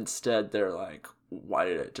 Instead, they're like, why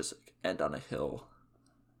did it just end on a hill?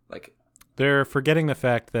 Like, they're forgetting the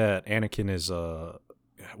fact that Anakin is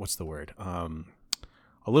what's the word? A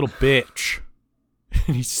little bitch.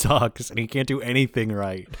 And he sucks, and he can't do anything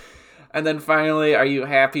right. And then finally, are you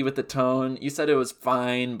happy with the tone? You said it was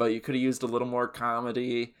fine, but you could have used a little more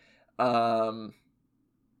comedy. I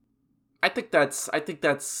think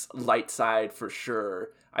that's light side for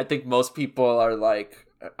sure. I think most people are like,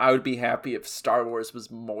 I would be happy if Star Wars was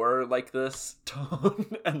more like this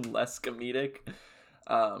tone and less comedic.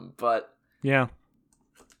 But yeah.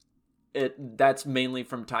 That's mainly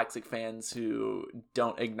from toxic fans who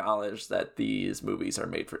don't acknowledge that these movies are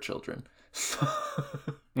made for children.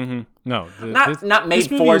 Mm-hmm. No, not made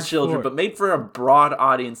for children, but made for a broad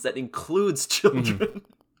audience that includes children.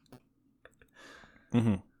 Mm-hmm.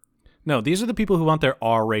 Mm-hmm. No, these are the people who want their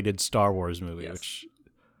R-rated Star Wars movie, yes. Which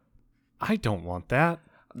I don't want that.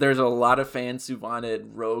 There's a lot of fans who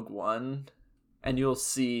wanted Rogue One. And you'll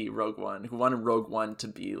see Rogue One, who wanted Rogue One to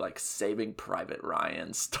be like Saving Private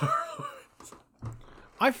Ryan Star Wars.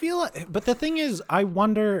 I feel like, but the thing is, I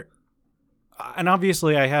wonder, and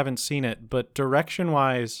obviously I haven't seen it, but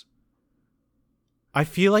direction-wise, I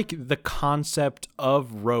feel like the concept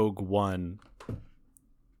of Rogue One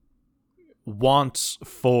wants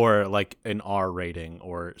for like an R rating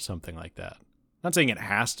or something like that. Not saying it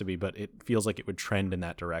has to be, but it feels like it would trend in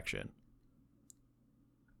that direction.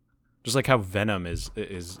 Just like how Venom is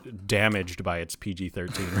damaged by its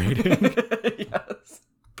PG-13 rating. Yes.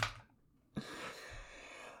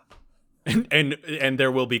 And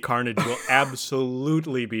There Will Be Carnage will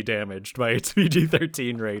absolutely be damaged by its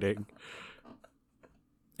PG-13 rating.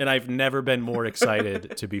 And I've never been more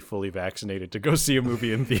excited to be fully vaccinated to go see a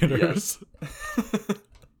movie in theaters.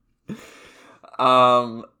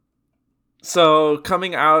 Yes. So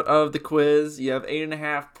coming out of the quiz, you have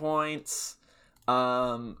 8.5 points.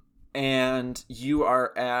 And you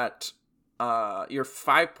are at you're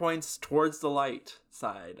 5 points towards the light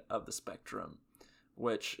side of the spectrum,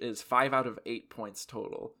 which is 5 out of 8 points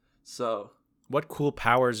total. So what cool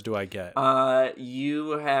powers do I get?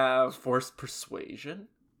 You have Force Persuasion.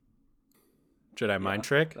 Jedi Mind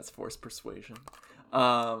Trick? That's Force Persuasion.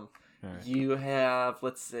 Right. You have,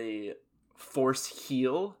 let's say, Force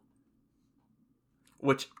Heal,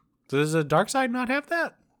 which... Does the dark side not have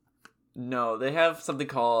that? No, they have something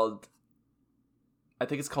called... I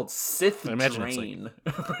think it's called Sith Drain.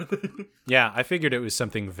 Like, yeah, I figured it was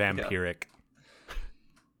something vampiric. Yeah.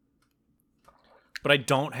 But I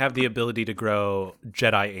don't have the ability to grow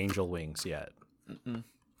Jedi angel wings yet. Mm-mm.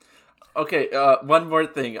 Okay, one more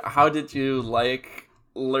thing. How did you like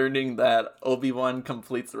learning that Obi-Wan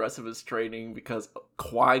completes the rest of his training because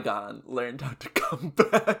Qui-Gon learned how to come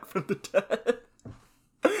back from the dead?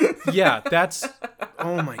 Yeah, that's...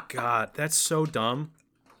 Oh my god, that's so dumb.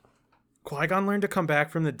 Qui-Gon learned to come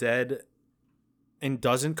back from the dead and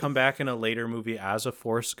doesn't come back in a later movie as a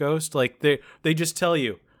Force ghost. Like, they just tell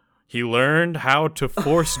you, he learned how to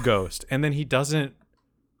Force ghost, and then he doesn't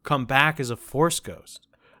come back as a Force ghost.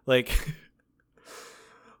 Like...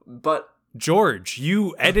 But... George,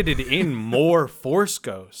 you edited in more Force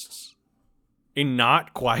ghosts. And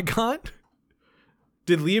not Qui-Gon?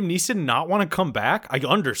 Did Liam Neeson not want to come back? I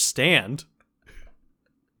understand.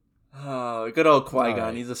 Oh, good old Qui-Gon.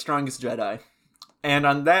 Right. He's the strongest Jedi. And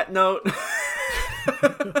on that note...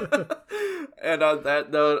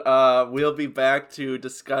 we'll be back to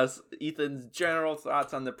discuss Ethan's general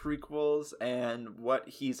thoughts on the prequels and what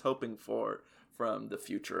he's hoping for from the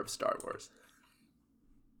future of Star Wars.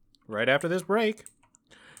 Right after this break.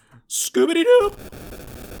 Scooby-Doo!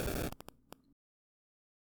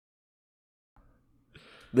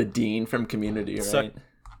 The Dean from Community, right?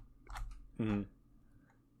 Mm-hmm.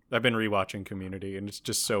 I've been rewatching Community, and it's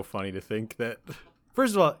just so funny to think that...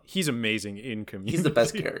 First of all, he's amazing in Community. He's the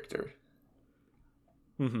best character.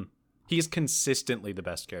 Mm-hmm. He's consistently the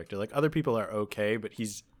best character. Like, other people are okay, but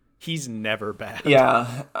he's never bad.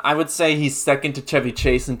 Yeah, I would say he's second to Chevy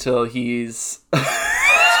Chase until he's...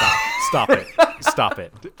 Stop it. Stop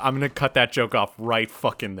it. I'm going to cut that joke off right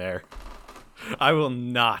fucking there. I will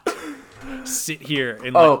not sit here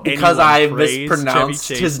and because I praise mispronounced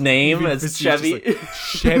Chevy Chase. his name as Chevy. Like,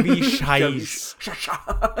 Chevy Chase.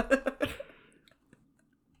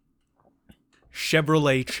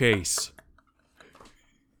 Chevrolet Chase.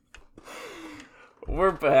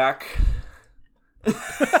 We're back.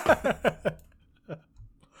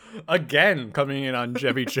 Again, coming in on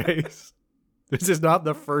Chevy Chase. This is not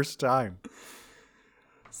the first time.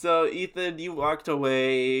 So, Ethan, you walked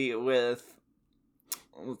away with,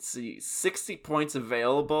 60 points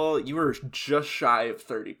available. You were just shy of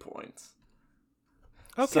 30 points.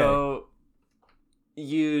 Okay. So,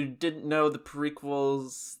 you didn't know the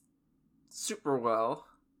prequels super well.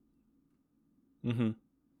 Mm-hmm.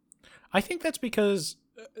 I think that's because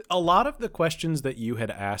a lot of the questions that you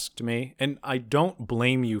had asked me, and I don't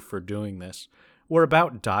blame you for doing this, were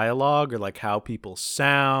about dialogue or like how people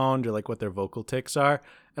sound or like what their vocal tics are.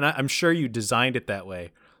 And I'm sure you designed it that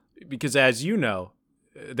way because, as you know,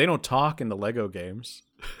 they don't talk in the Lego games.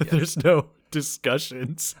 Yeah. There's no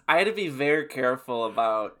discussions. I had to be very careful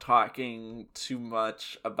about talking too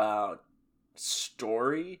much about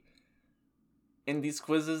story in these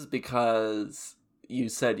quizzes because you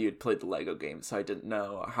said you had played the Lego game, so I didn't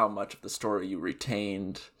know how much of the story you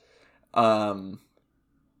retained. A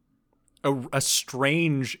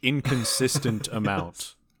strange, inconsistent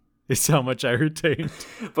amount is how much I retained.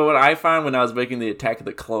 But what I found when I was making the Attack of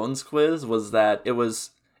the Clones quiz was that it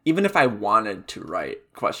was, even if I wanted to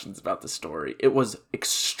write questions about the story, it was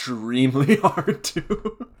extremely hard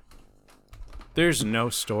to. There's no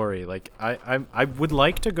story. Like I would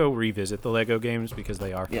like to go revisit the Lego games because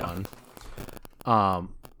they are fun.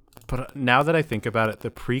 But now that I think about it,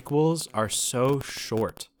 the prequels are so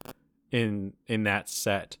short in that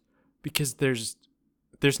set because there's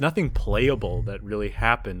nothing playable that really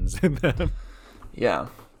happens in them. Yeah.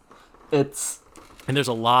 And there's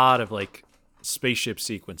a lot of like spaceship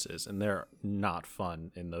sequences and they're not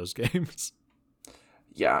fun in those games.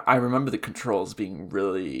 Yeah, I remember the controls being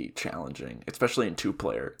really challenging, especially in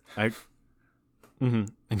 2-player. And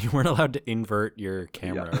you weren't allowed to invert your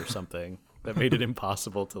camera or something. That made it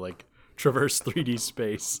impossible to like traverse 3D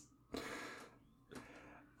space.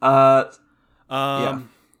 Yeah. What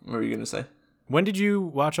were you gonna say? When did you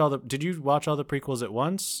watch all the prequels at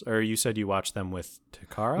once, or you said you watched them with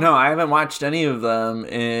Takara? No, I haven't watched any of them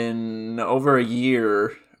in over a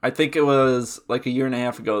year. I think it was like a year and a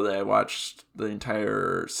half ago that I watched the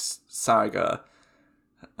entire saga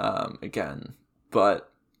again.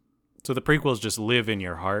 But so the prequels just live in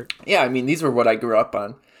your heart. Yeah, I mean, these were what I grew up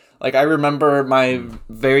on. Like, I remember my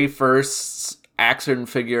very first action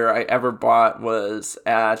figure I ever bought was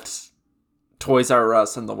at Toys R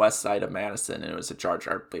Us on the west side of Madison, and it was a Jar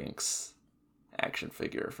Jar Binks action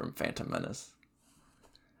figure from Phantom Menace.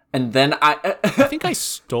 And then I think I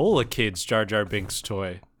stole a kid's Jar Jar Binks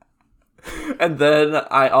toy. And then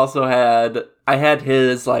I also had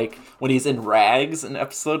his, like, when he's in rags in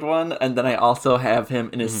episode 1, and then I also have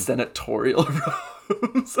him in his senatorial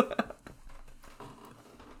robes.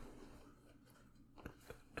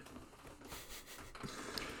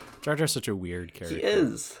 Jar Jar's such a weird character. He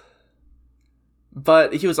is.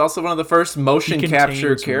 But he was also one of the first motion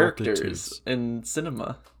capture characters in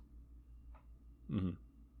cinema. Mm-hmm.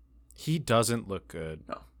 He doesn't look good.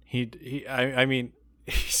 No. I mean,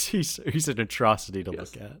 he's an atrocity to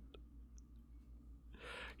look at.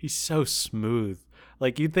 He's so smooth.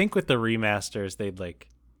 Like, you'd think with the remasters, they'd like,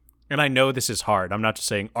 and I know this is hard. I'm not just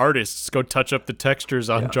saying artists go touch up the textures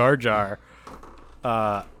on Jar Jar.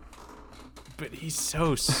 But he's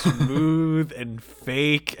so smooth and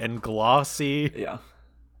fake and glossy. Yeah.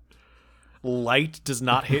 Light does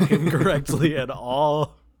not hit him correctly at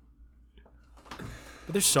all. But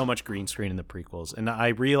there's so much green screen in the prequels. And I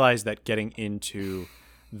realize that getting into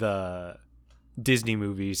the Disney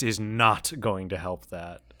movies is not going to help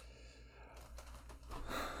that.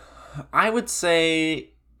 I would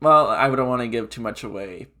say, well, I don't want to give too much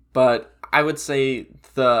away, but I would say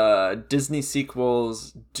the Disney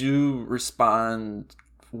sequels do respond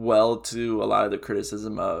well to a lot of the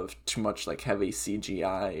criticism of too much like heavy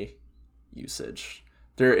CGI usage.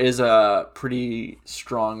 There is a pretty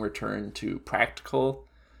strong return to practical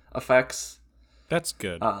effects. That's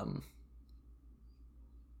good.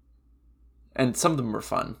 And some of them are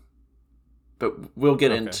fun. But we'll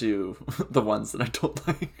get into the ones that I don't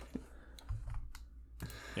like.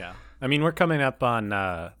 Yeah. I mean, we're coming up on...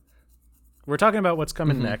 we're talking about what's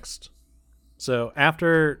coming next. So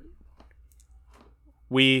after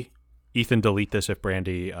Ethan, delete this if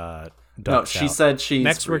Brandy No, she said she's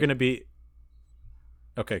next free. We're going to be...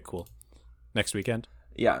 Okay, cool. Next weekend?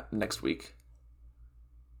 Yeah, next week.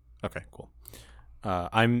 Okay, cool.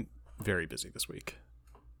 I'm very busy this week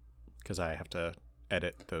because I have to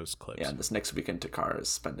edit those clips. Yeah, this next weekend Takara is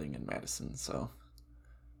spending in Madison, so.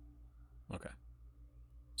 Okay.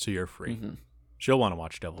 So you're free. Mm-hmm. She'll want to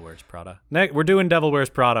watch Devil Wears Prada. We're doing Devil Wears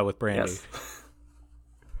Prada with Brandy. Yes.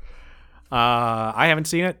 I haven't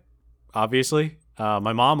seen it, obviously.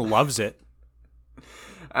 My mom loves it.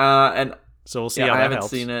 And so we'll see how that helps. I haven't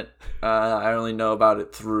helps. seen it. I only know about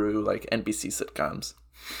it through like NBC sitcoms.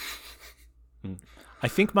 I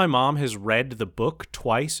think my mom has read the book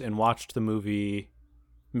twice and watched the movie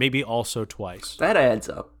maybe also twice. That adds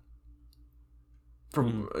up.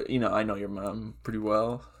 From I know your mom pretty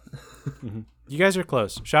well. Mm-hmm. You guys are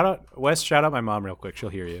close. Shout out Wes. Shout out my mom real quick. She'll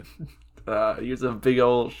hear you. Here's a big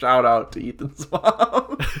old shout out to Ethan's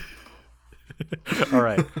mom. All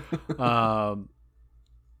right.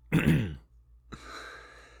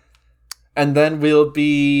 And then we'll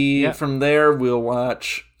be from there. We'll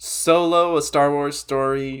watch Solo, a Star Wars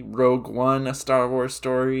story, Rogue One, a Star Wars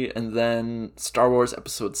story, and then Star Wars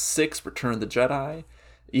Episode 6, Return of the Jedi.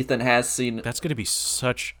 Ethan has seen. That's going to be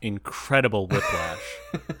such incredible whiplash.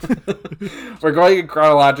 We're going in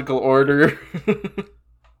chronological order.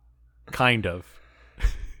 Kind of.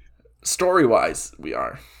 Story-wise, we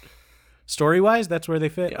are. Story-wise, that's where they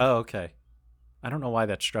fit? Yeah. Oh, okay. I don't know why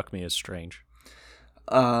that struck me as strange.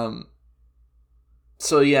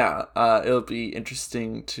 So yeah, it'll be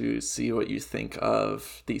interesting to see what you think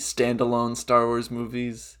of the standalone Star Wars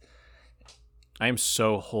movies. I am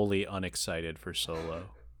so wholly unexcited for Solo.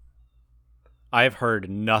 I've heard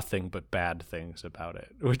nothing but bad things about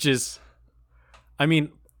it, which is, I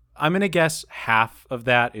mean, I'm going to guess half of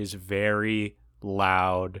that is very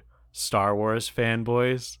loud Star Wars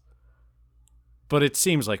fanboys, but it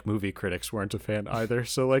seems like movie critics weren't a fan either,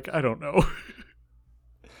 so, like, I don't know.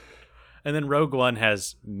 And then Rogue One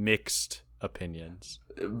has mixed opinions.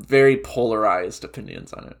 Very polarized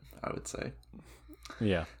opinions on it, I would say.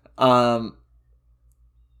 Yeah.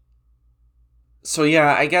 So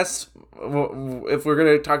yeah, I guess if we're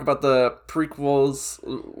going to talk about the prequels,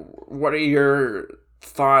 what are your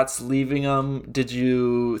thoughts leaving them? Did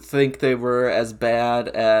you think they were as bad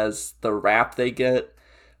as the rap they get?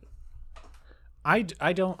 I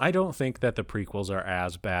don't think that the prequels are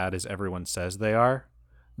as bad as everyone says they are.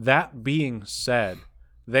 That being said,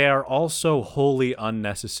 they are also wholly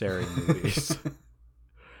unnecessary movies.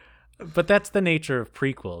 But that's the nature of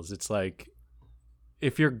prequels. It's like,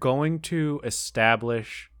 if you're going to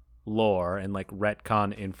establish lore and like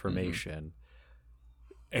retcon information,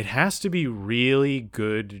 it has to be really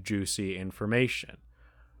good, juicy information.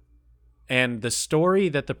 And the story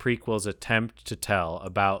that the prequels attempt to tell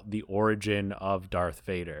about the origin of Darth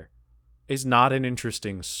Vader is not an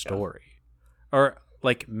interesting story. Yeah. Or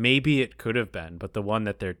like maybe it could have been, but the one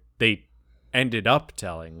that they ended up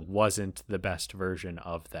telling wasn't the best version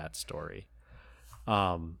of that story.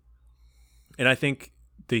 And I think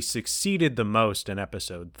they succeeded the most in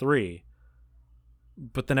episode 3,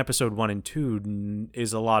 but then episode 1 and 2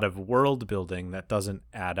 is a lot of world building that doesn't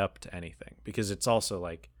add up to anything, because it's also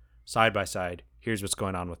like side by side, here's what's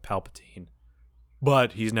going on with Palpatine,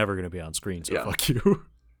 but he's never going to be on screen, so fuck you.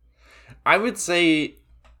 I would say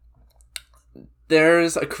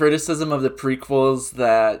there's a criticism of the prequels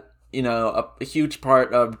that, you know, a huge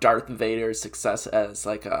part of Darth Vader's success as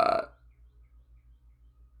like a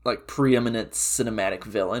preeminent cinematic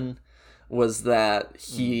villain was that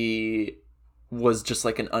he was just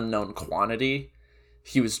like an unknown quantity.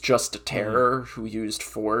 He was just a terror who used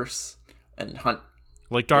force and hunt.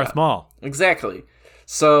 Like Darth Maul. Exactly.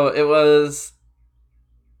 So it was,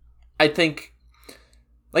 I think,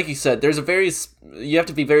 like you said, you have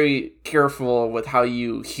to be very careful with how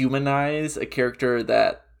you humanize a character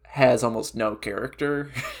that has almost no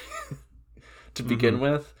character to begin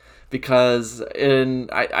with. Because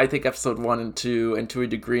I think episode 1 and 2, and to a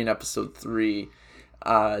degree in episode 3,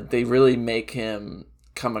 they really make him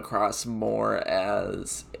come across more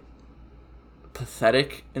as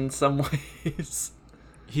pathetic in some ways.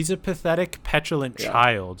 He's a pathetic, petulant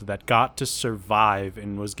child that got to survive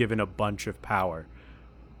and was given a bunch of power.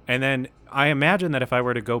 And then I imagine that if I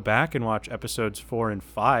were to go back and watch episodes 4 and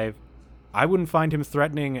 5, I wouldn't find him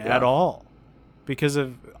threatening at all, because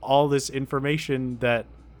of all this information that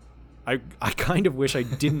I kind of wish I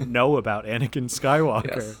didn't know about Anakin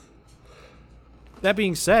Skywalker. Yes. That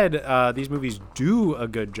being said, these movies do a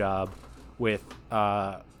good job with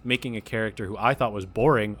making a character who I thought was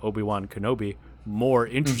boring, Obi-Wan Kenobi, more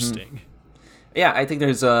interesting. Yeah, I think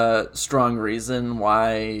there's a strong reason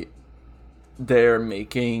why they're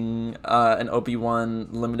making an Obi-Wan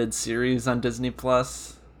limited series on Disney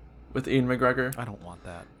Plus. with Ian McGregor. I don't want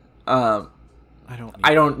that.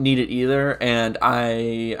 I don't need it either, and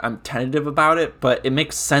I'm tentative about it. But it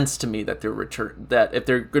makes sense to me that that if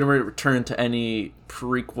they're going to return to any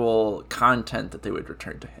prequel content, that they would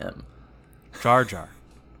return to him. Jar Jar.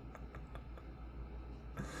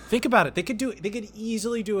 Think about it. They could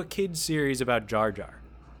easily do a kids series about Jar Jar.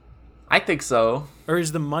 I think so. Or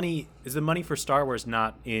is the money for Star Wars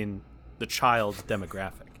not in the child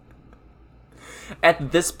demographic?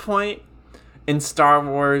 At this point in Star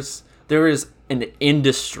Wars, there is an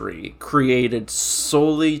industry created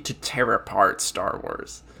solely to tear apart Star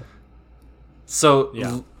Wars.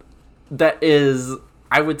 So that is,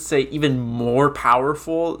 I would say, even more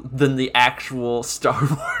powerful than the actual Star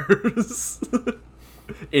Wars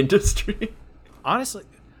industry.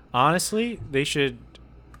 Honestly, they should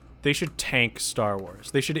tank Star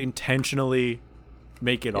Wars. They should intentionally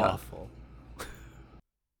make it awful.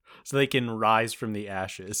 So they can rise from the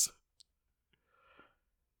ashes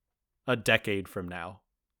a decade from now.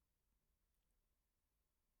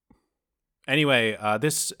 Anyway,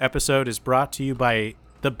 this episode is brought to you by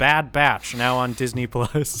The Bad Batch, now on Disney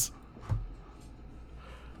Plus.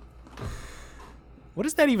 What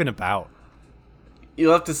is that even about?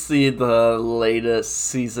 You'll have to see the latest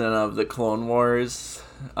season of the Clone Wars,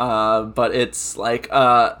 but it's like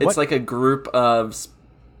like a group of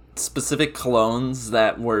specific clones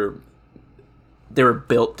that were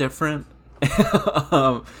built different.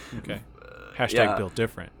 Okay. Hashtag built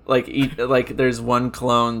different. Like there's one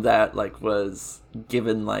clone that was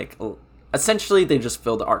given essentially they just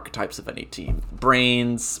fill the archetypes of any team: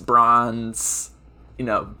 brains, bronze,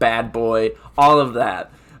 bad boy, all of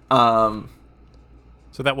that.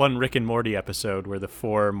 So that one Rick and Morty episode where the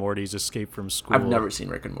 4 Mortys escape from school. I've never seen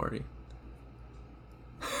Rick and Morty.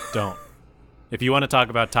 Don't. If you want to talk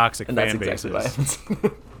about toxic and fan that's exactly bases,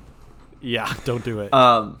 yeah, don't do it.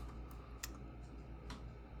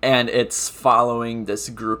 And it's following this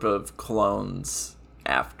group of clones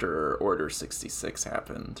after Order 66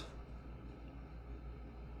 happened.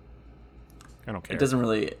 I don't care. It doesn't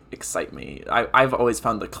really excite me. I've always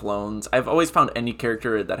found I've always found any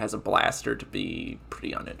character that has a blaster to be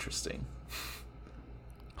pretty uninteresting.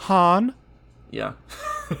 Han? Yeah.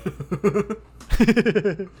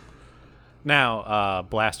 Now,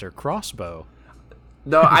 blaster crossbow.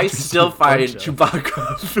 No, I still find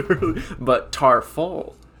Chewbacca, but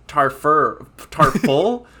Tarful?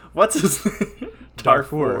 What's his name?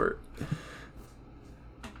 Tarfur.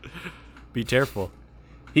 Be careful.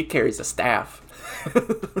 He carries a staff.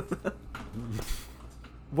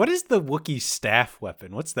 What is the Wookiee staff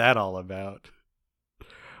weapon? What's that all about?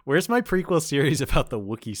 Where's my prequel series about the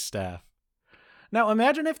Wookiee staff? Now,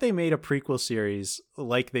 imagine if they made a prequel series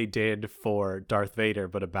like they did for Darth Vader,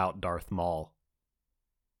 but about Darth Maul.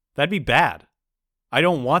 That'd be bad. I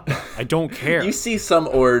don't want that. I don't care. You see some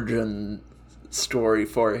origin story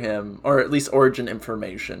for him, or at least origin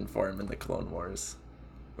information for him in the Clone Wars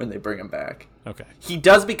when they bring him back. Okay. He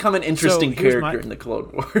does become an interesting character in the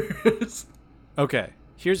Clone Wars. Okay.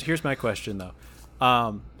 Here's my question,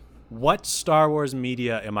 though. What Star Wars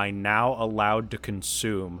media am I now allowed to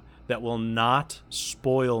consume that will not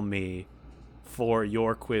spoil me for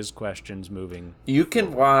your quiz questions moving? You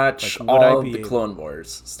can watch all of the Clone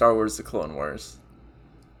Wars. Star Wars The Clone Wars.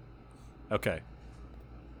 Okay.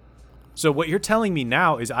 So what you're telling me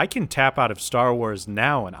now is I can tap out of Star Wars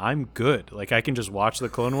now and I'm good. I can just watch the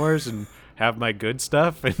Clone Wars and have my good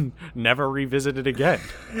stuff and never revisit it again.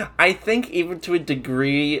 I think even to a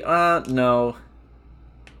degree, no.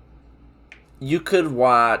 You could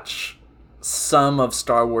watch some of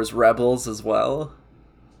Star Wars Rebels as well.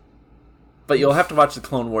 But you'll have to watch the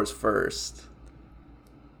Clone Wars first.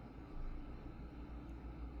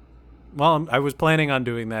 Well, I was planning on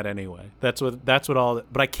doing that anyway. That's what all.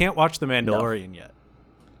 But I can't watch The Mandalorian yet.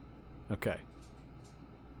 Okay.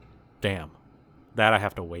 Damn. That I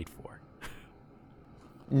have to wait for.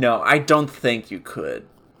 No, I don't think you could.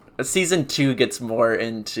 Season 2 gets more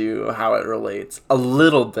into how it relates a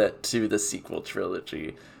little bit to the sequel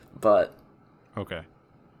trilogy, but... Okay.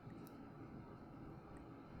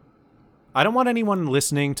 I don't want anyone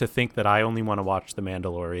listening to think that I only want to watch The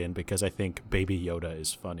Mandalorian because I think Baby Yoda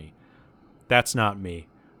is funny. That's not me.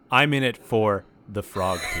 I'm in it for the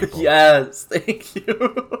frog people. Yes, thank you.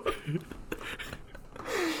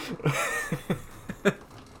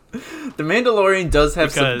 The Mandalorian does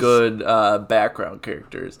have some good background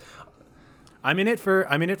characters. I'm in it for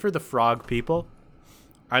the frog people.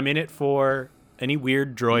 I'm in it for any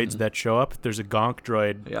weird droids that show up. There's a Gonk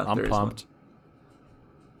droid. Yeah, I'm pumped.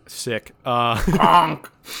 Sick. Gonk.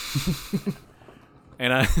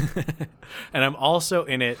 And I'm also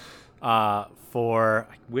in it for,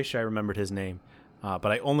 I wish I remembered his name, but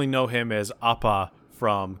I only know him as Appa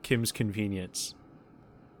from Kim's Convenience.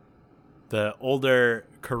 The older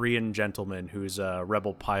Korean gentleman who's a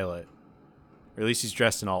rebel pilot. Or at least he's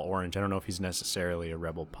dressed in all orange. I don't know if he's necessarily a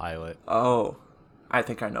rebel pilot. Oh, I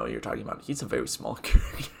think I know what you're talking about. He's a very small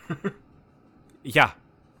character. Yeah,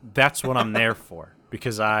 that's what I'm there for.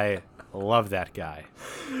 Because I love that guy.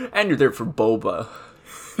 And you're there for Boba.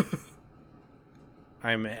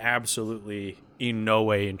 I'm absolutely in no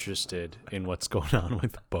way interested in what's going on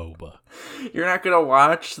with Boba. You're not going to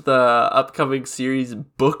watch the upcoming series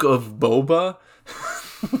Book of Boba?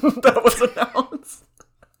 That was announced.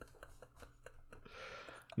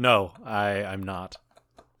 No, I'm not.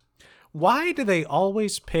 Why do they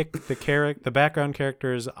always pick the background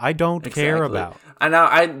characters I don't care about? And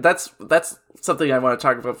now that's something I want to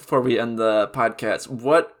talk about before we end the podcast.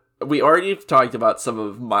 We already talked about some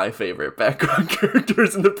of my favorite background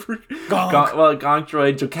characters in the Gonk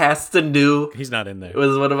Droid, Jocasta Nu. He's not in there. It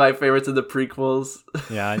was one of my favorites in the prequels.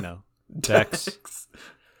 Yeah, I know. Dex.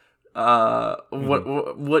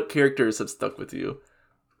 What characters have stuck with you?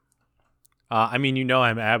 I mean,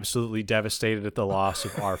 I'm absolutely devastated at the loss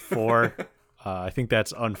of R4. I think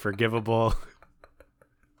that's unforgivable.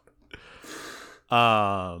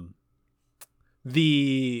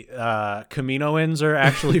 The Kaminoans are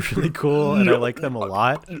actually really cool, and I like them a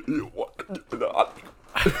lot.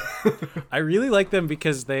 I really like them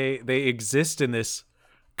because they exist in this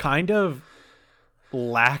kind of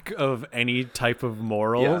lack of any type of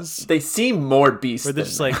morals. Yeah, they seem more beast. Where they're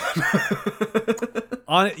just like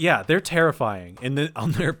they're terrifying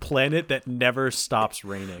on their planet that never stops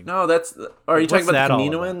raining. No, are you talking about the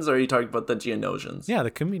Kaminoans or are you talking about the Geonosians? Yeah, the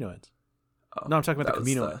Kaminoans. No, I'm talking about the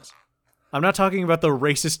Kaminoans. I'm not talking about the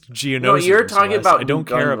racist Geonosians. No, you're talking about I don't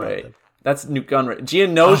care about them. That's Nute Gunray.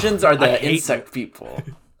 Geonosians are the insect people.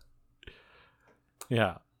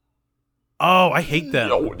 Yeah. Oh, I hate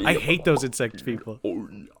them. I hate those insect people.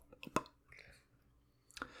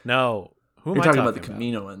 No. Who am I talking about? The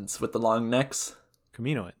Kaminoans with the long necks?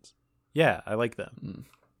 Kaminoans. Yeah, I like them.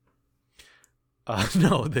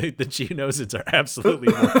 No, the Geonosians are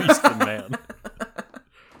absolutely more beast than man.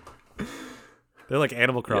 They're like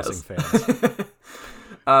Animal Crossing fans.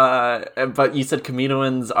 But you said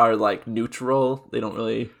Kaminoans are like neutral. They don't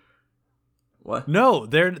really. What? No,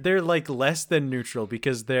 they're like less than neutral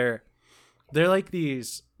because they're like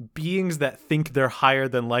these beings that think they're higher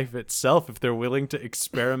than life itself if they're willing to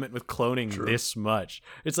experiment with cloning this much.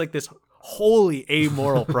 It's like this wholly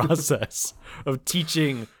amoral process of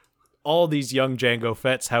teaching all these young Jango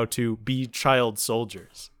Fetts how to be child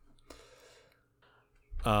soldiers.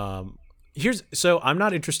 So I'm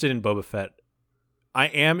not interested in Boba Fett. I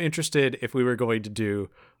am interested if we were going to do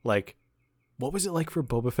like, what was it like for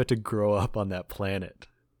Boba Fett to grow up on that planet?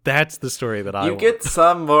 That's the story that I want. You get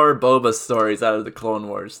some more Boba stories out of the Clone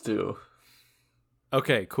Wars too.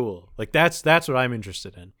 Okay, cool. Like that's what I'm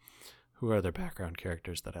interested in. Who are other background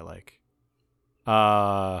characters that I like?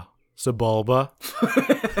 Sebulba.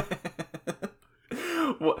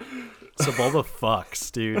 What? Sebulba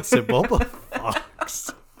fucks, dude. Sebulba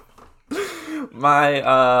fucks.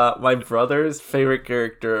 My brother's favorite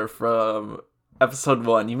character from episode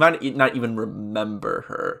 1. You might not even remember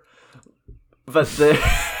her, but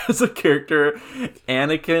there's a character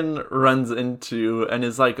Anakin runs into and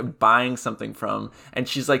is like buying something from, and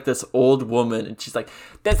she's like this old woman, and she's like,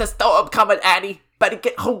 "There's a storm coming, Annie. Better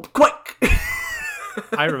get home quick."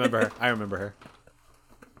 I remember her.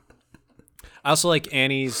 I also like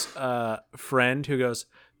Annie's friend who goes,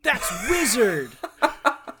 "That's Wizard."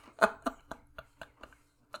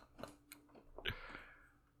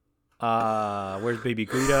 Where's Baby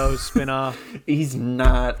Greedo's spinoff? He's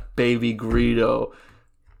not Baby Greedo.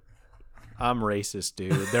 I'm racist,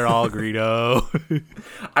 dude. They're all Greedo.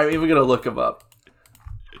 I'm even gonna look him up.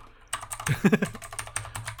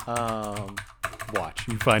 Watch.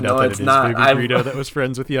 You find out that it is Baby Greedo that was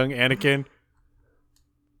friends with young Anakin.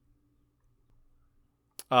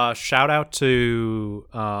 Shout out to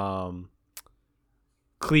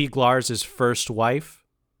Cliegg Lars' first wife.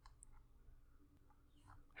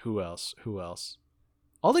 Who else?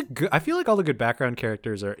 I feel like all the good background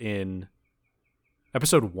characters are in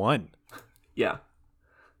episode 1. Yeah.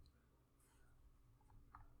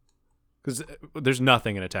 Because there's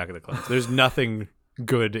nothing in Attack of the Clones. There's nothing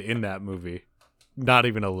good in that movie. Not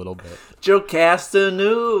even a little bit. Jocasta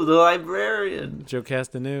Nu, the librarian.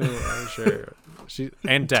 Jocasta Nu, I'm sure.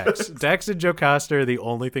 And Dex. Dex and Jocasta are the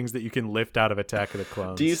only things that you can lift out of Attack of the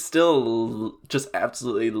Clones. Do you still just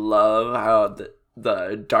absolutely love how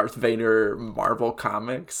the Darth Vader Marvel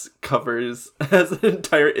Comics has an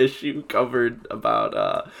entire issue covered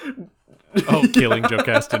about Oh, killing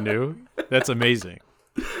Jocasta Nu? That's amazing.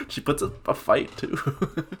 She puts up a fight, too.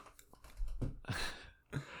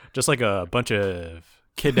 Just like a bunch of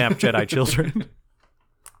kidnapped Jedi children.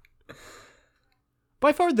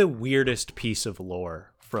 By far the weirdest piece of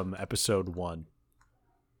lore from episode 1.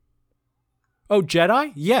 Oh,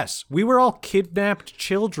 Jedi? Yes, we were all kidnapped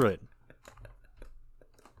children.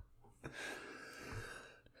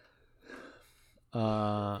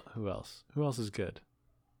 Who else? Who else is good?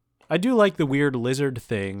 I do like the weird lizard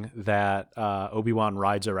thing that Obi-Wan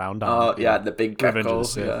rides around on. Oh, yeah, the big gecko.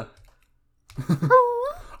 Yeah.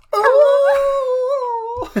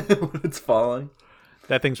 When it's falling.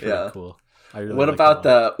 That thing's pretty cool. I really what like about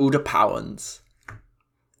the Utapauans?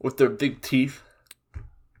 With their big teeth?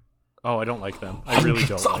 Oh, I don't like them. I really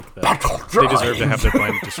don't like them. They deserve to have their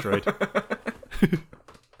planet destroyed.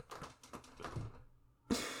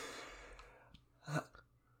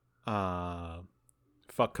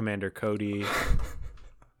 Fuck Commander Cody.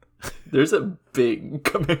 There's a big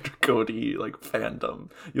Commander Cody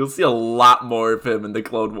fandom. You'll see a lot more of him in the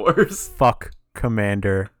Clone Wars. Fuck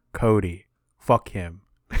Commander Cody. Fuck him.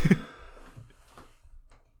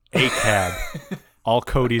 ACAB. All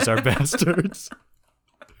Codys are bastards.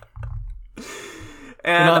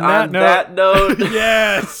 And on that note,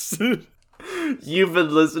 yes, you've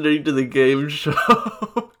been listening to the game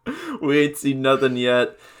show. We ain't seen nothing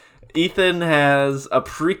yet. Ethan has a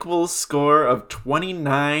prequel score of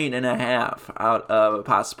 29.5 out of a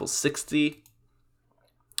possible 60.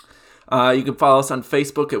 You can follow us on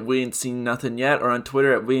Facebook at We Ain't Seen Nothing Yet, or on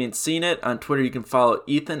Twitter at We Ain't Seen It. On Twitter, you can follow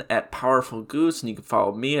Ethan at Powerful Goose, and you can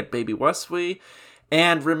follow me at Baby Westwee.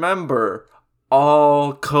 And remember,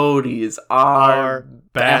 all Codys are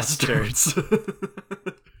bastards.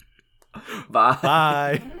 Bye.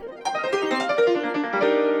 Bye.